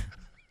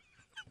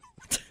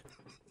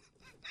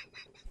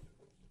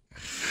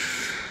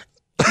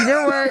 You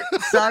know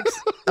what sucks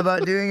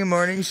about doing a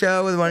morning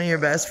show with one of your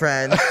best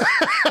friends?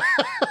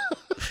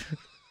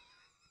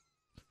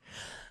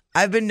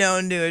 I've been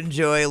known to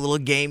enjoy a little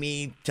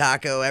gamey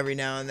taco every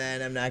now and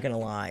then. I'm not going to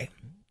lie.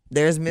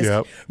 There's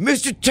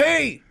Mr.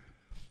 T.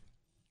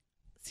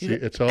 See,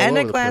 it's all and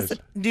over a glass the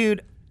place.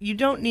 Dude, you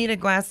don't need a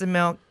glass of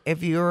milk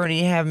if you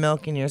already have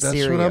milk in your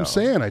cereal. That's what I'm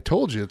saying. I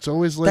told you. It's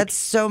always like... That's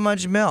so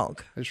much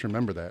milk. I just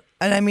remember that.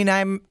 And I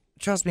mean,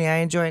 trust me, I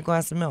enjoy a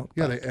glass of milk.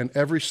 Yeah, and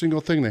every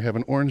single thing, they have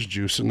an orange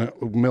juice and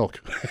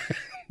milk.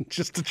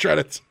 just to try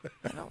to.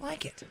 I don't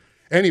like it.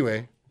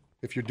 Anyway,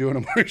 if you're doing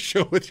a morning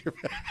show with your.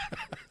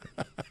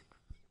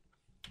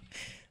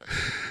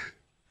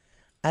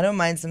 I don't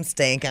mind some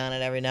stank on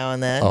it every now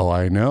and then. Oh,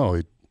 I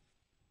know.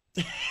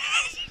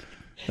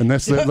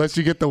 Unless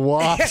you get the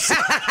wafts.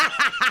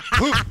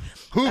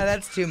 No,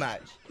 that's too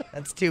much.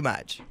 That's too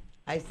much.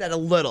 I said a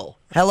little.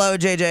 Hello,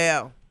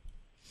 JJO.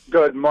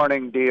 Good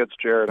morning, D. It's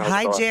Jared. How's it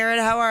Hi, going? Jared.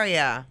 How are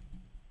ya?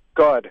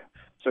 Good.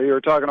 So you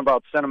were talking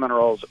about cinnamon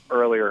rolls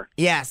earlier.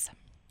 Yes.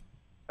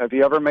 Have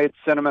you ever made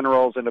cinnamon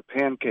rolls into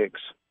pancakes?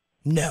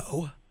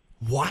 No.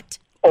 What?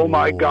 Oh,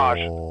 my gosh.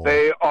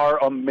 They are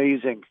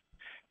amazing.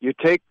 You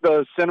take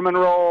the cinnamon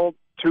roll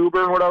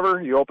tuber or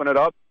whatever, you open it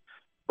up,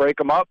 break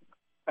them up,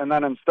 and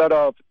then instead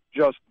of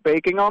just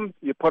baking them,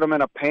 you put them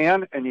in a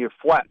pan and you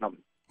flatten them.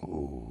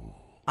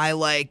 I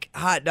like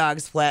hot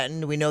dogs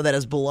flattened. We know that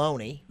as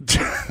bologna.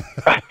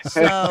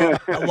 So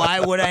why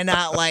would I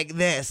not like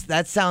this?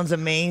 That sounds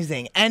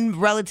amazing and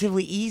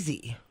relatively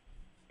easy.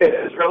 It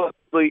is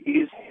relatively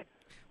easy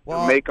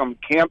to make them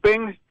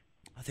camping.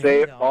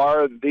 They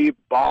are the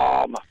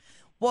bomb.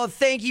 Well,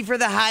 thank you for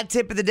the hot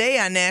tip of the day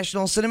on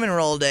National Cinnamon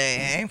Roll Day,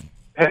 eh?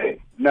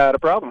 Hey, not a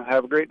problem.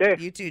 Have a great day.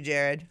 You too,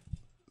 Jared.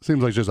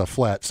 Seems like just a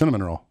flat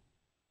cinnamon roll.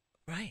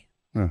 Right.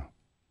 Yeah.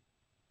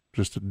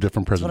 Just a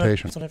different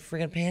presentation. That's what a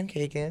friggin'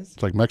 pancake is.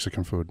 It's like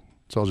Mexican food.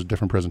 It's all just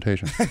different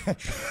presentation.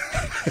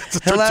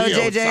 Hello,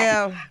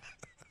 JJO.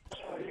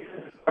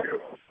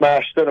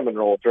 Smashed cinnamon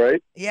rolls,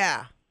 right?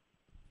 Yeah.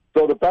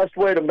 So the best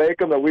way to make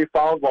them that we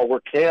found while we're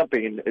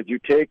camping is you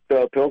take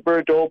the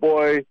Pillsbury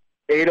Doughboy,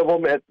 8 of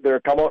them, they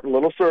come out in a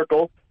little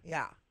circle.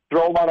 Yeah.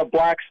 Throw them on a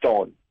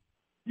Blackstone.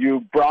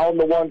 You brown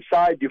the one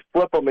side, you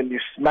flip them, and you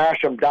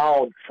smash them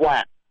down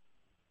flat.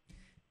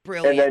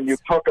 Brilliant. And then you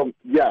cook them.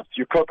 Yes,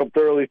 you cook them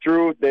thoroughly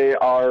through. They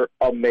are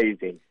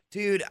amazing.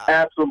 Dude.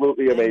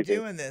 Absolutely amazing.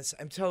 I'm doing this.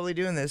 I'm totally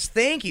doing this.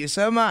 Thank you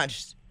so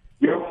much.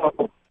 You're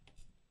welcome.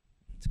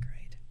 That's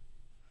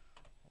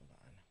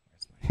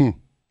great.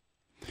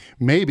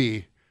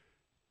 Maybe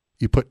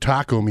you put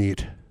taco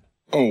meat.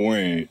 Oh,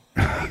 wait.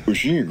 Was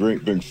she a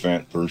great big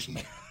fat person?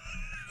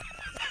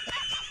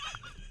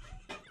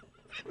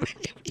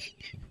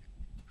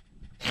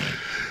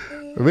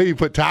 Or maybe you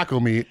put taco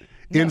meat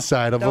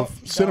inside of a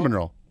cinnamon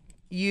roll.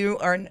 You're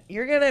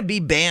gonna be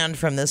banned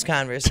from this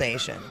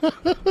conversation.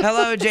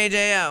 Hello,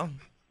 JJO.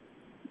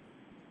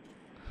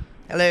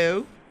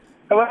 Hello.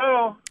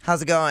 Hello.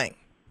 How's it going?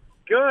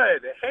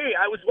 Good. Hey,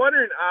 I was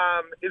wondering,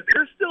 is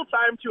there still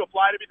time to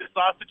apply to be the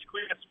sausage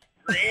queen of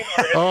Green?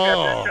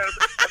 Or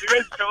have you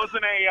guys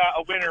chosen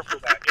a winner for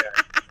that yet?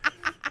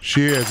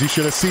 She is. You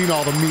should have seen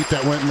all the meat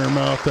that went in her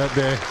mouth that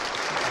day.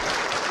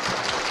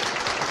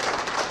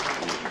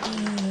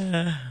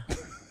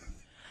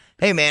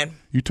 Hey, man.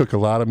 You took a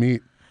lot of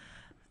meat.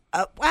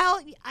 Well,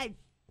 I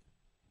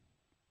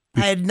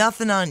had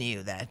nothing on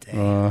you that day.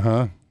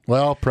 Uh-huh.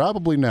 Well,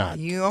 probably not.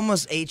 You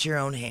almost ate your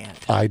own hand.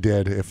 I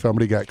did. If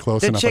somebody got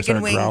close enough, I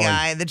started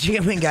growling. The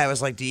chicken wing guy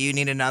was like, "Do you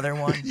need another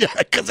one?" Yeah,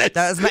 because that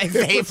was my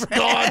favorite.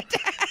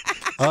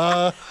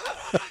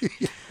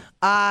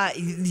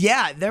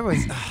 Yeah, there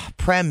was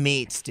Prem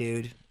Meats,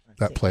 dude.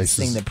 That place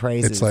Sing is. the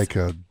praises. It's like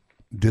a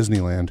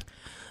Disneyland.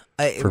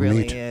 It for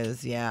really meat.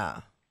 is.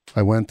 Yeah.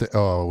 I went to,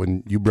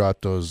 when you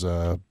brought those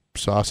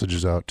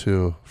sausages out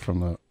too from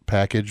the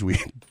package, we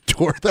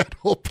tore that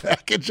whole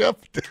package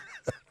up.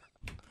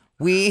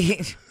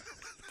 We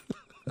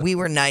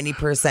were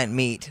 90%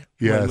 meat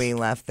when we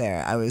left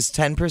there. I was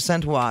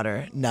 10%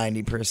 water,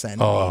 90% meat.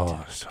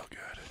 Oh, so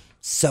good.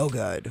 So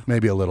good.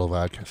 Maybe a little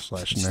vodka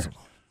slash in there.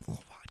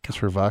 It's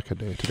for vodka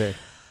day today.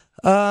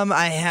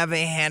 I have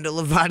a handle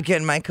of vodka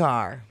in my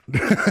car.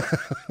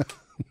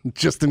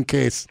 Just in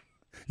case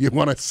you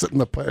want to sit in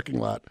the parking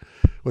lot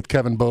with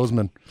Kevin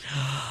Bozeman.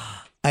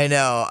 I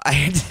know.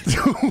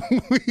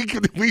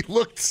 We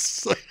looked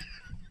so...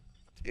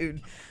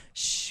 Dude,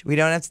 shh, we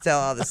don't have to tell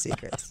all the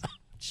secrets.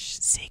 Shh,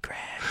 secrets.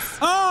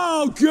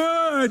 Oh,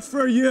 good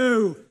for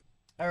you.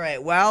 All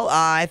right, well,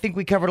 I think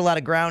we covered a lot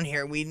of ground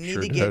here. We need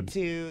Sure to get did.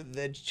 to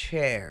the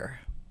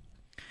chair.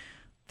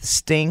 The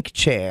stink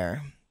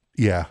chair.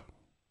 Yeah.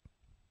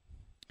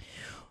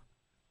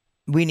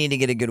 We need to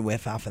get a good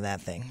whiff off of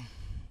that thing.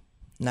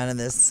 None of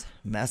this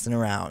messing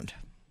around.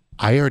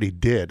 I already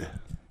did.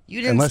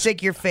 You didn't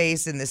stick your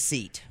face in the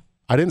seat.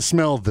 I didn't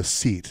smell the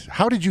seat.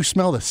 How did you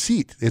smell the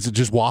seat? Is it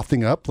just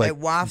wafting up? Like It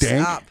wafts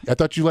dank? up. I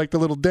thought you liked the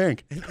little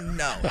dank.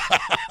 No.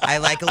 I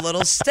like a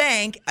little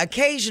stank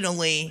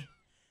occasionally.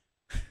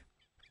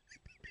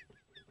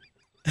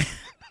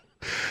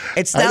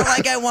 It's not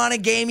like I want a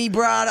gamey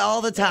broad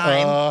all the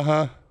time.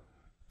 Uh-huh.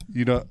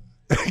 You know,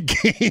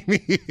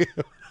 gamey.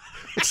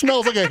 It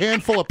smells like a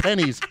handful of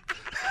pennies.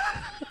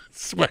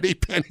 Sweaty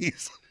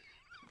pennies.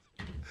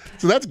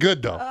 So that's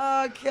good, though.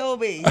 Oh,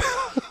 Kilby.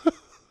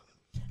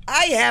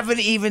 I haven't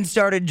even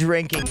started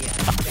drinking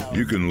yet.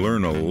 You can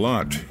learn a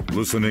lot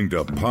listening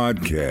to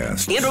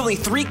podcasts. And only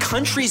 3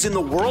 countries in the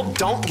world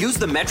don't use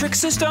the metric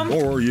system?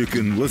 Or you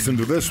can listen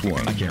to this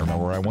one. I can't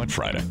remember where I went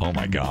Friday. Oh,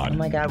 my God. Oh,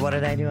 my God, what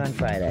did I do on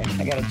Friday?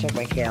 I got to check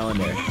my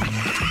calendar.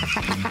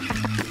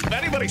 If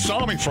anybody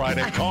saw me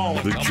Friday, call.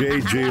 The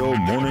JJO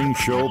Morning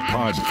Show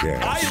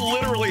Podcast. I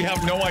literally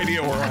have no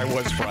idea where I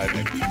was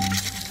Friday.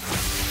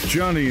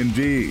 Johnny and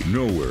D,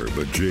 nowhere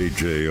but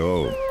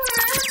JJO.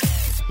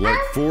 Like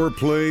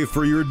foreplay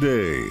for your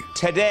day.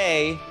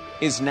 Today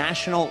is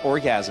National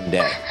Orgasm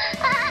Day.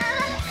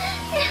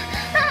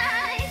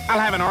 I'll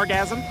have an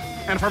orgasm,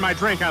 and for my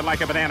drink, I'd like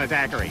a banana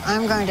daiquiri.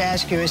 I'm going to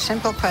ask you a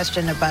simple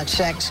question about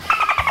sex.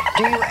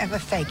 Do you ever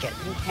fake it?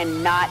 You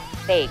cannot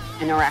fake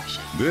an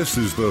erection. This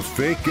is the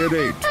Fake at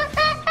 8.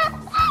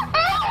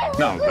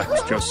 No,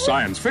 that's just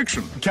science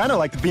fiction. Kind of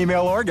like the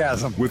female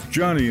orgasm. With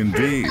Johnny and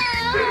D.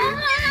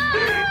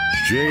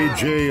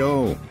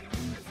 JJO.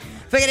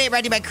 Fake at 8 brought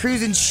to you by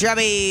Cruisin'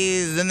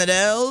 Chubbies in the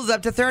Dells.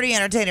 Up to 30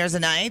 entertainers a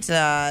night.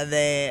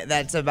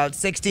 That's about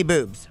 60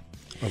 boobs.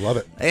 I love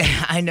it.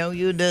 I know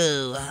you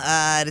do.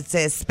 It's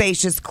a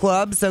spacious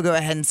club, so go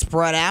ahead and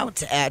spread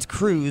out at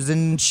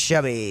Cruisin'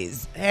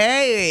 Chubbies.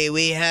 Hey,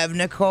 we have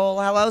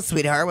Nicole. Hello,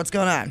 sweetheart. What's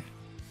going on?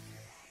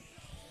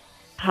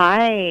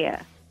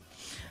 Hi.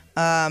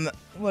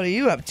 What are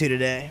you up to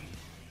today?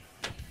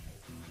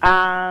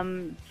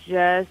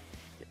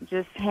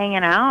 Just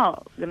hanging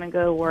out. Gonna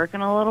go work in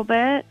a little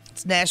bit.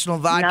 It's National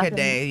Vodka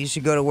Day. You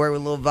should go to work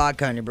with a little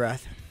vodka on your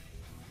breath.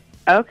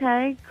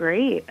 Okay,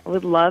 great. I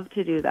would love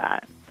to do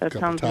that. That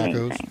sounds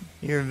amazing.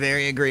 You're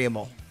very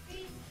agreeable.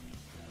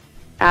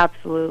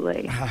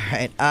 Absolutely. All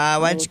right. Why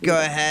don't you go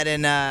ahead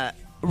and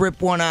rip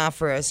one off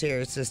for us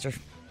here, sister?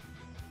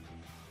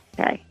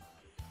 Okay.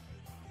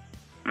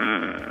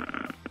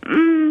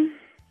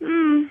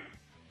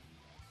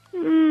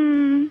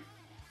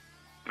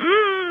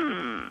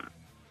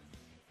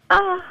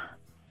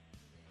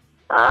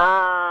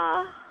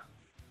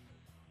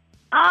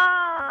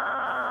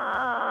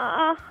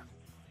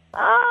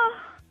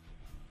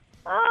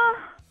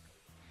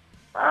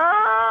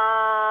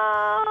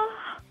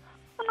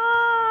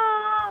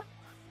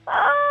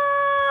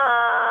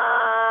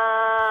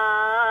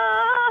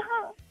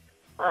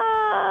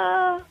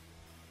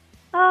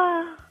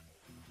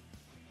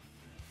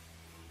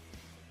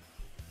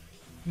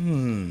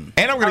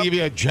 And I'm going to give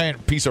you a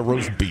giant piece of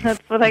roast beef.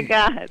 That's what I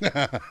got.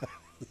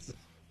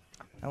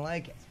 I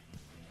like it.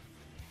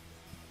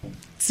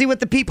 See what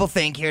the people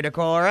think here,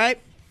 Nicole, all right?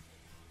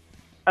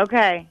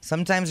 Okay.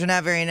 Sometimes they're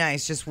not very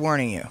nice, just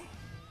warning you.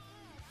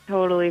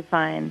 Totally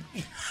fine.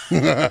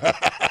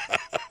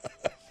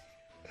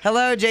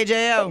 Hello,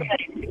 JJO.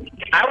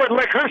 I would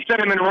lick her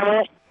cinnamon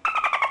roll.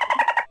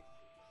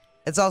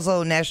 It's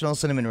also National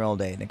Cinnamon Roll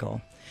Day,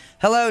 Nicole.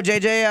 Hello,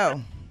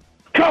 JJO.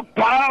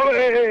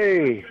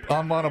 Kapali!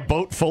 I'm on a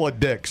boat full of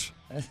dicks.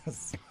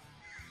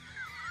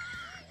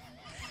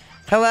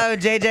 Hello,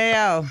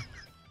 JJO.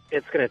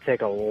 It's going to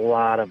take a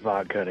lot of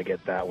vodka to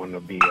get that one to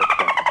be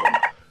acceptable.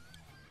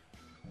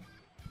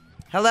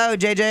 Hello,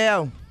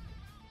 JJO.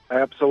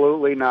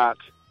 Absolutely not.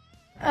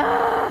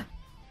 Hello,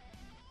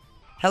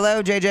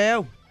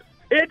 JJO.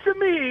 It's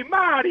me,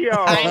 Mario.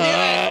 I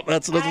knew it.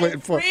 That's what I was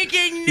waiting for.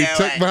 Freaking You knew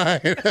took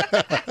it.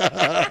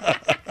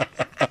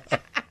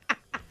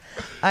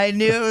 I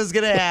knew it was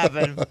going to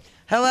happen.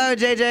 Hello,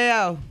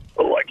 JJO.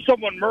 Like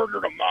someone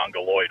murdered a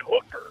mongoloid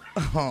hooker.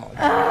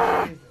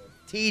 Oh,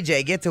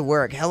 TJ, get to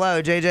work.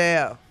 Hello,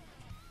 JJO.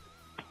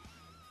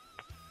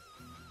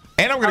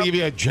 And I'm going to give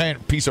you a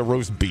giant piece of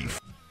roast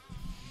beef.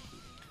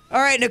 All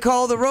right,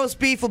 Nicole, the roast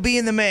beef will be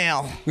in the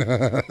mail.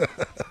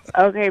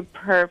 Okay,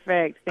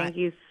 perfect. Thank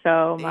you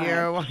so much.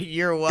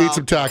 You're welcome. Eat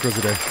some tacos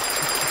today.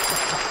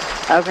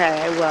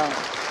 Okay, I will.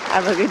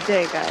 Have a good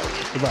day, guys.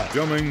 Goodbye.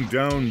 Dumbing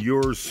down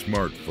your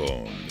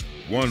smartphone.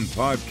 One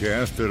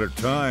podcast at a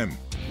time.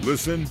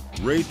 Listen,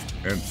 rate,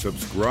 and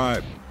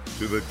subscribe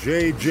to the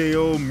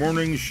JJO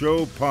Morning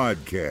Show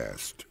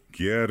podcast.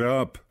 Get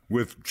up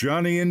with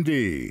Johnny and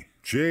D.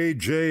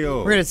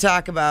 JJO. We're going to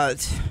talk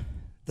about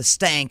the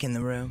stank in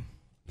the room.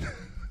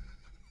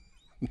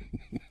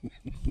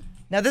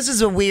 Now, this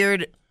is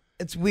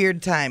it's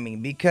weird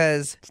timing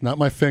because... It's not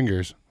my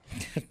fingers.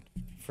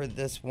 For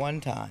this one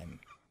time.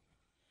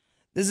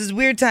 This is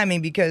weird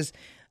timing because,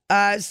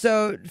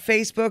 so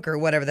Facebook or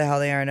whatever the hell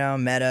they are now,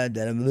 Meta,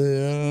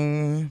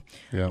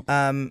 yeah.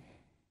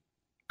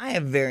 I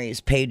have various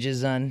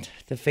pages on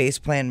the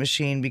Faceplant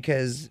machine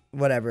because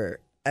whatever.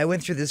 I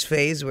went through this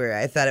phase where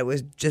I thought it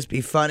would just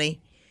be funny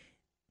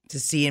to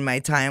see in my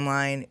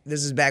timeline.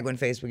 This is back when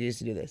Facebook used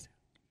to do this.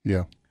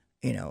 Yeah.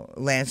 You know,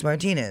 Lance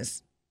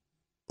Martinez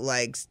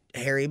likes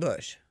Harry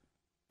Bush.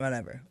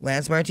 Whatever.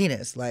 Lance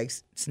Martinez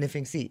likes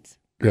sniffing seats.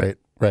 Right.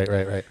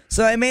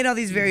 So I made all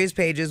these various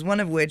pages,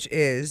 one of which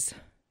is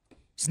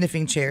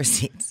sniffing chair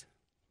seats.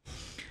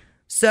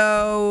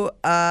 So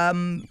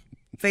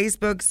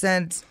Facebook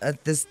sent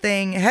this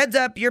thing. Heads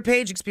up, your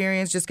page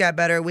experience just got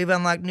better. We've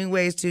unlocked new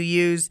ways to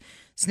use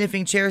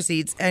sniffing chair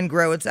seats and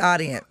grow its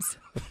audience.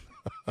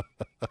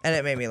 And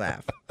it made me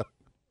laugh.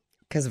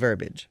 Because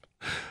verbiage.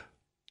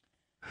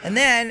 And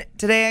then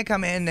today I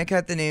come in to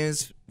cut the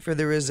news for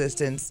the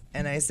Resistance,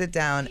 and I sit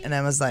down and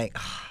I was like,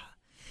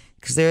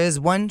 because there is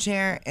one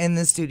chair in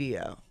the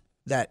studio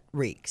that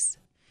reeks.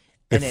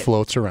 It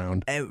floats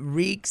around. It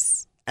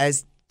reeks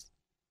as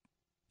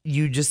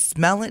you just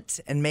smell it,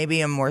 and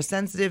maybe I'm more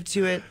sensitive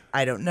to it.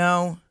 I don't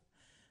know.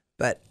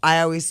 But I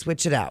always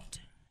switch it out.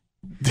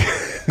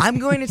 I'm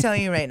going to tell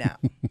you right now.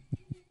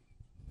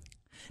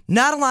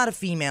 Not a lot of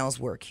females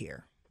work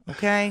here,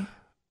 okay?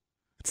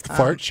 It's the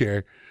fart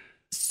chair.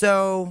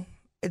 So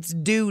it's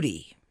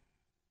duty.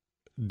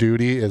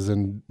 Duty is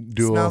in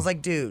dual. Smells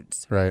like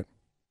dudes. Right.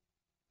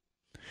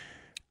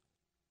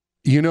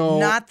 You know.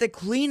 Not the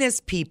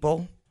cleanest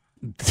people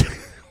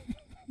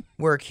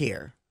work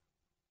here.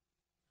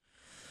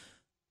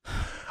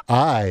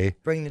 I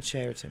bring the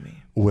chair to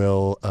me.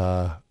 Will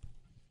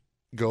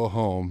go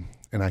home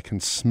and I can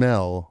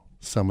smell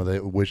some of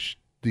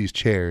these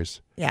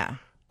chairs. Yeah.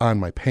 On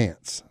my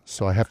pants,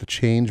 so I have to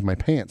change my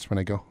pants when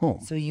I go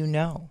home. So you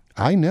know.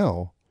 I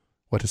know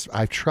what is.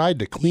 I've tried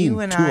to clean.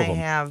 You and two I of them.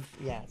 have,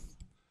 yes.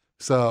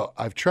 So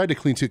I've tried to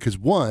clean two because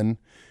one.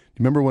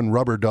 Remember when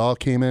Rubber Doll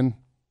came in?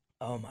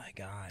 Oh my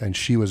God! And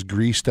she was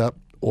greased up,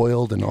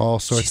 oiled, and all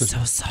sorts She's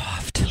of. so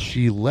soft.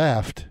 She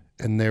left,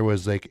 and there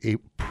was like a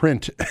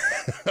print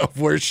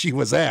of where she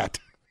was at.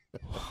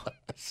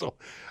 So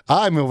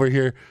I'm over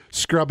here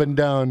scrubbing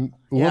down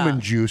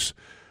woman juice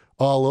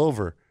all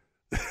over.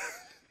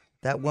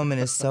 That woman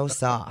is so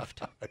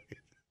soft.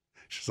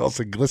 She's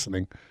also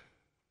glistening.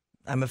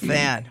 I'm a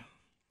fan.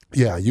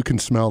 Yeah, you can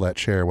smell that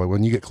chair.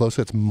 When you get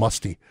closer, it's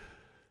musty.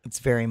 It's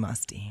very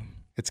musty.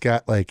 It's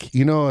got like,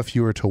 if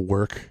you were to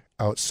work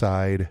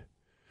outside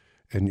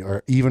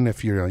or even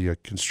if you're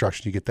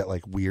construction, you get that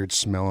like weird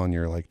smell on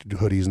your like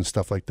hoodies and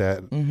stuff like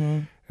that. Mm-hmm.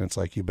 And it's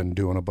like you've been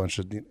doing a bunch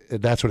of,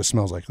 that's what it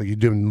smells like. Like you're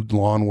doing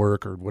lawn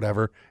work or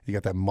whatever. You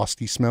got that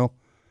musty smell.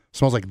 It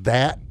smells like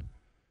that.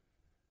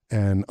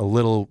 And a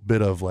little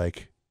bit of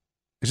like,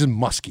 it's just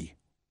musky.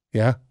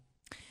 Yeah?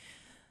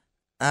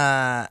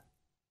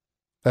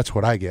 That's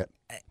what I get.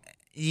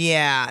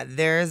 Yeah,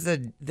 there's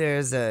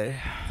a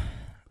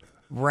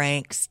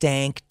rank,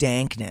 stank,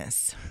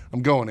 dankness.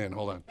 I'm going in.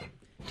 Hold on.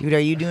 Dude, are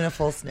you doing a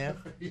full sniff?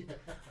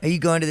 Are you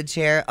going to the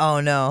chair? Oh,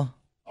 no.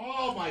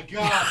 Oh, my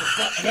God.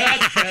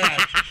 That's bad.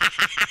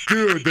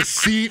 Dude, the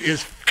seat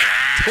is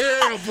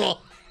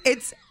terrible.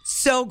 It's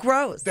so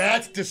gross.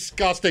 That's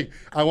disgusting.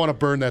 I want to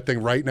burn that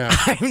thing right now.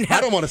 I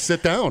don't want to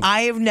sit down.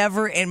 I have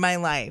never in my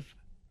life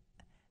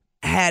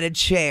had a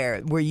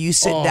chair where you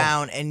sit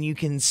down and you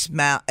can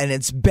smell and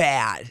it's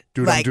bad.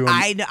 Dude, like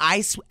I'm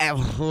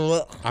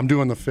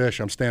doing the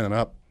fish. I'm standing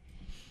up.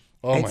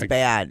 Oh it's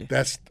bad.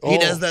 He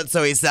does that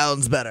so he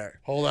sounds better.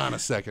 Hold on a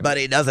second. But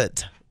he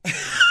doesn't.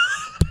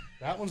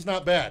 That one's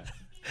not bad.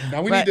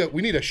 Now we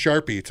need a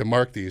Sharpie to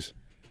mark these.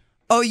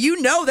 Oh,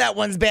 you know that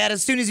one's bad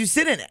as soon as you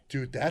sit in it.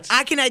 Dude,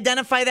 I can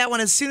identify that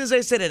one as soon as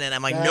I sit in it.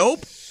 I'm like,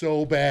 nope.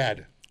 So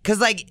bad. Because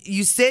like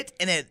you sit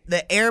and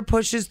the air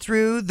pushes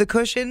through the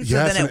cushion, so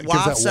then it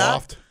wafts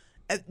up.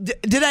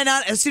 Did I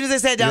not? As soon as I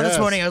sat down this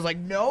morning, I was like,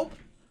 nope.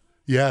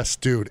 Yes,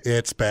 dude,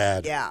 it's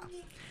bad. Yeah.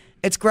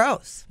 It's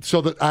gross.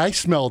 So I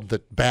smelled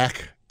the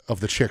back of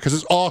the chair because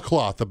it's all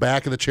cloth. The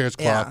back of the chair is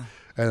cloth,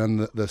 and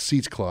then the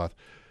seat's cloth.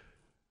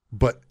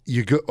 But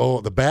you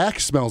go. The back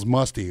smells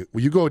musty.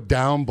 When you go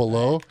down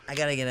below, I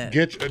gotta get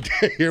it.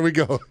 Here we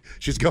go.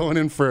 She's going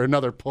in for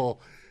another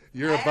pull.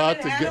 You're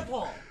about to get.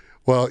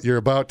 Well, you're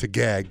about to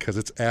gag because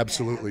it's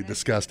absolutely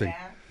disgusting.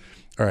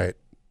 All right.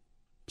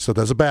 So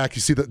there's a back.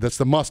 You see that's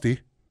the musty.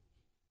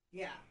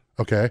 Yeah.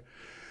 Okay.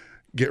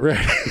 Get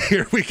ready.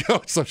 Here we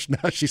go. So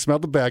now she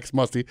smelled the back. It's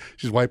musty.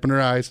 She's wiping her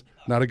eyes.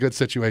 Not a good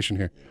situation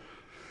here.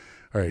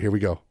 All right. Here we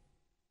go.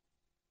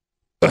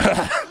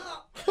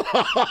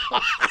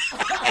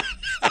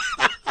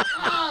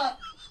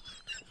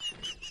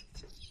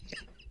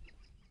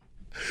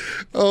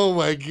 Oh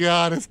my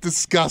God, it's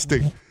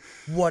disgusting.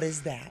 What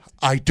is that?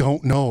 I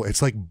don't know.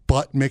 It's like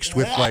butt mixed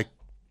with like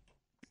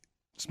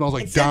smells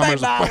like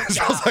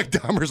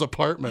Dahmer's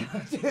apartment.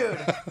 Dude.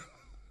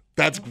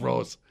 That's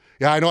gross.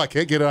 Yeah, I know. I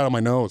can't get it out of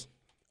my nose.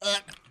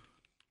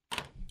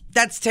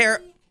 That's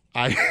terrible.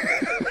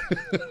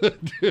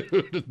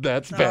 Dude,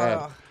 that's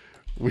bad.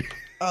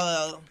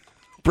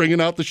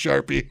 Bringing out the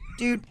Sharpie.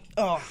 Dude,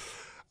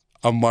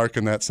 I'm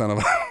marking that son of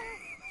a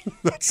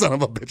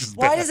bitch is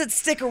bad. Why does it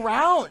stick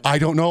around? I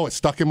don't know. It's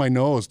stuck in my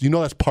nose. You know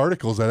that's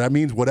particles. That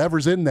means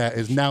whatever's in that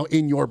is now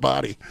in your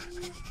body.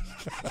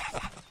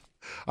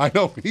 I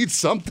know. We need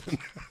something.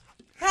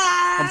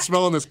 I'm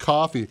smelling this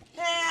coffee.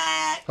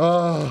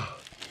 Oh.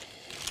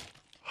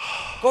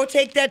 Go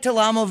take that to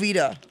La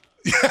Movida.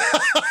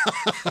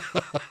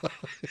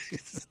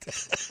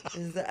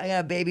 I got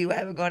a baby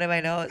whatever going in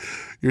my nose.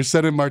 You're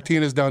sending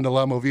Martinez down to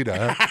La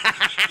Movida,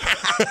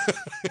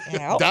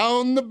 huh?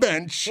 Down the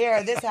bench.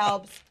 Here, this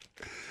helps.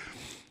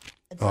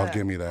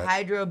 Give me that.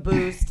 Hydro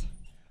Boost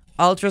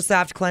Ultra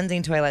Soft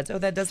Cleansing Toilets. Oh,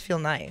 that does feel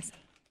nice.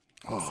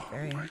 Oh,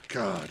 my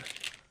God.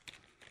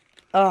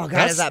 Oh,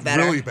 God, is that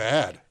better? That's really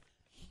bad.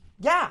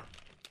 Yeah.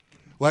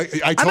 Like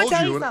I told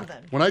you,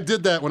 something. when I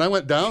did that, when I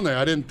went down there,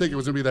 I didn't think it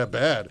was going to be that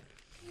bad.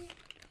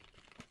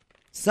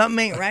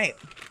 Something ain't right.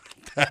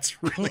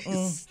 That's really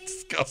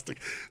disgusting.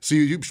 So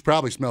you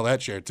probably smell that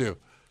chair too.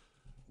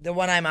 The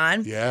one I'm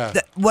on? Yeah.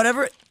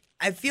 Whatever.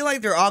 I feel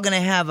like they're all going to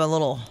have a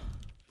little.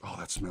 Oh,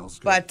 that smells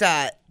good.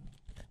 But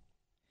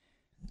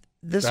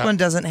this one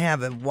doesn't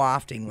have a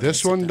wafting.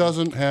 This one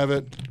doesn't have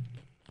it.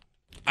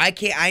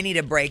 I need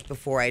a break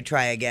before I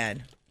try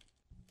again.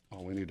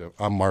 Oh, we need to.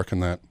 I'm marking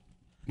that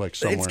like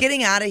somewhere. It's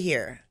getting out of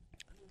here.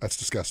 That's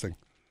disgusting.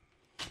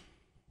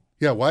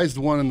 Yeah, why is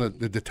the one in the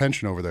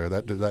detention over there?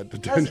 That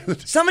detention.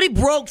 Somebody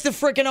broke the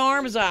freaking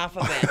arms off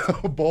of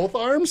it. Both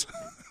arms?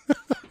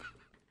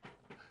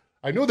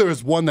 I know there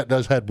was one that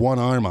had one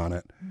arm on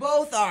it.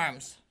 Both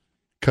arms.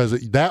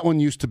 Because that one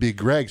used to be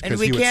Greg's. And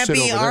we can't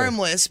be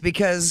armless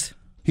because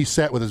he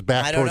sat with his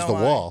back towards the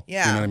wall.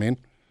 Yeah. You know what I mean?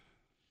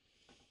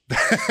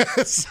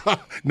 So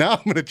now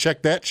I'm going to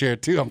check that chair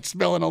too. I'm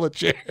smelling all the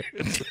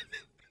chairs.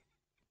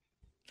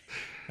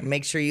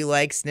 Make sure you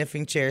like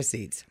sniffing chair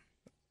seats.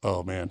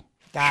 Oh, man.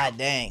 God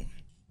dang.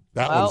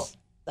 That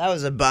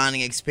was a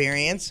bonding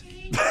experience.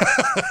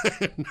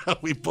 Now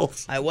we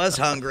both. I was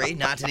hungry,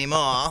 not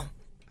anymore.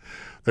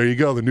 There you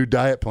go, the new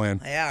diet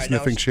plan. Yeah,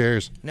 sniffing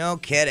chairs. No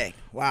kidding.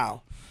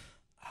 Wow.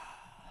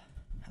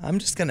 I'm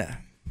just going to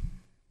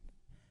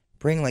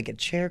bring like a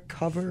chair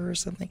cover or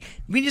something.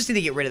 We just need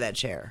to get rid of that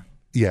chair.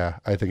 Yeah,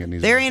 I think it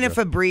needs There ain't a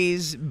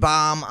Febreze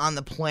bomb on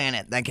the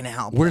planet that can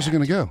help. Where's it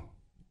going to go?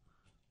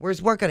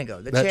 Where's what going to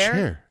go? The that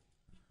chair?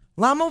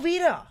 La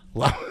Movida.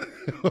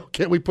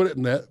 Can't we put it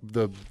in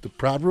the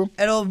prod room?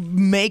 It'll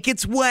make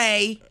its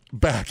way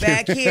back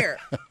here.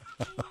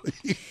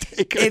 You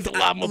take it to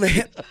La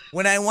Movida.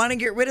 When I want to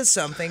get rid of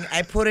something,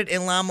 I put it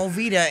in La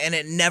Movida, and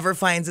it never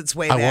finds its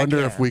way back I wonder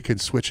here. if we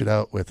could switch it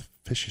out with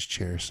Fish's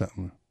chair or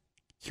something.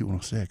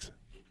 Q106.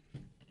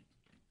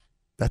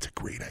 That's a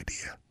great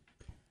idea.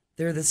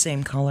 They're the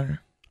same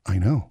color. I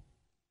know.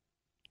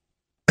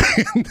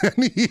 And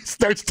then he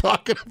starts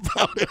talking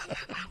about it.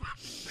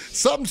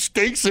 Something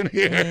stinks in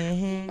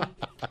here.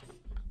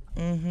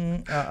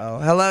 Uh-oh.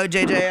 Hello,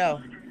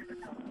 JJO.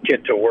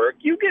 Get to work.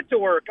 You get to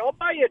work. I'll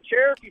buy you a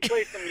chair if you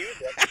play some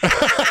music.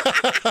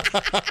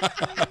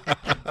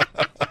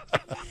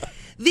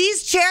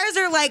 These chairs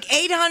are like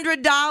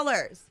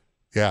 $800.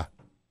 Yeah.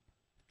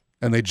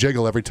 And they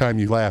jiggle every time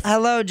you laugh.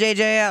 Hello,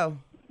 JJO.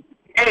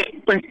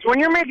 Hey, when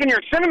you're making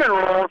your cinnamon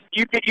rolls,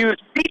 you could use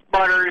seat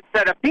butter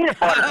instead of peanut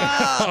butter.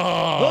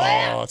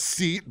 Oh,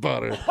 seat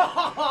butter.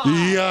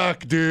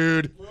 Yuck,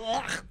 dude.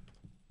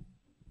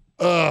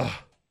 Ugh.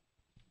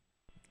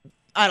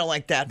 I don't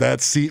like that.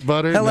 That seat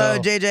butter? Hello,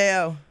 no.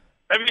 JJO.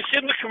 Have you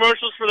seen the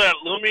commercials for that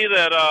Lumi,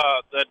 that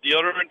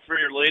deodorant for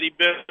your lady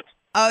bits?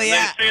 Oh,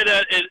 yeah. They say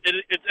that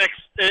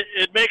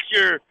it makes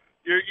you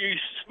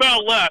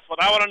smell less.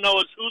 What I want to know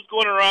is who's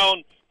going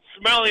around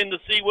smelling to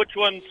see which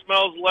one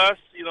smells less.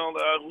 You know,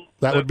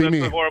 that would be me.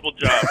 That's a horrible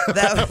job.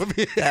 that would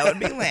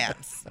be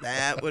Lance.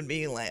 That would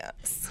be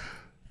Lance.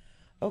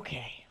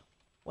 Okay.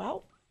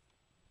 Well.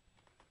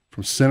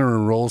 From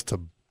cinnamon rolls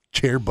to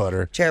chair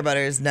butter. Chair butter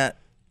is not.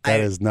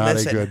 That is not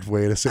a good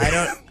way to say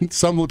it.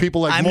 Some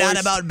people like I'm moist.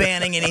 not about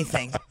banning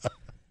anything.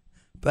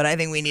 But I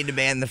think we need to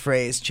ban the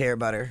phrase chair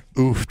butter.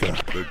 Oof. The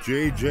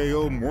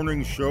JJO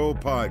Morning Show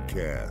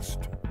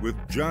podcast with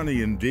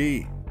Johnny and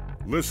D.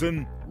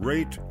 Listen,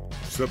 rate,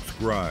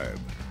 subscribe.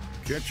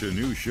 Catch a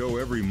new show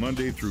every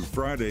Monday through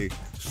Friday,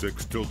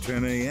 6 till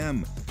 10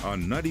 a.m.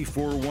 on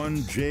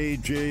 94.1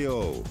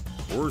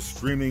 JJO or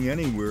streaming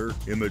anywhere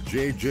in the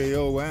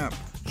JJO app.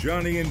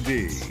 Johnny and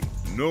D.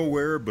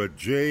 Nowhere but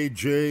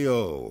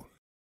JJO.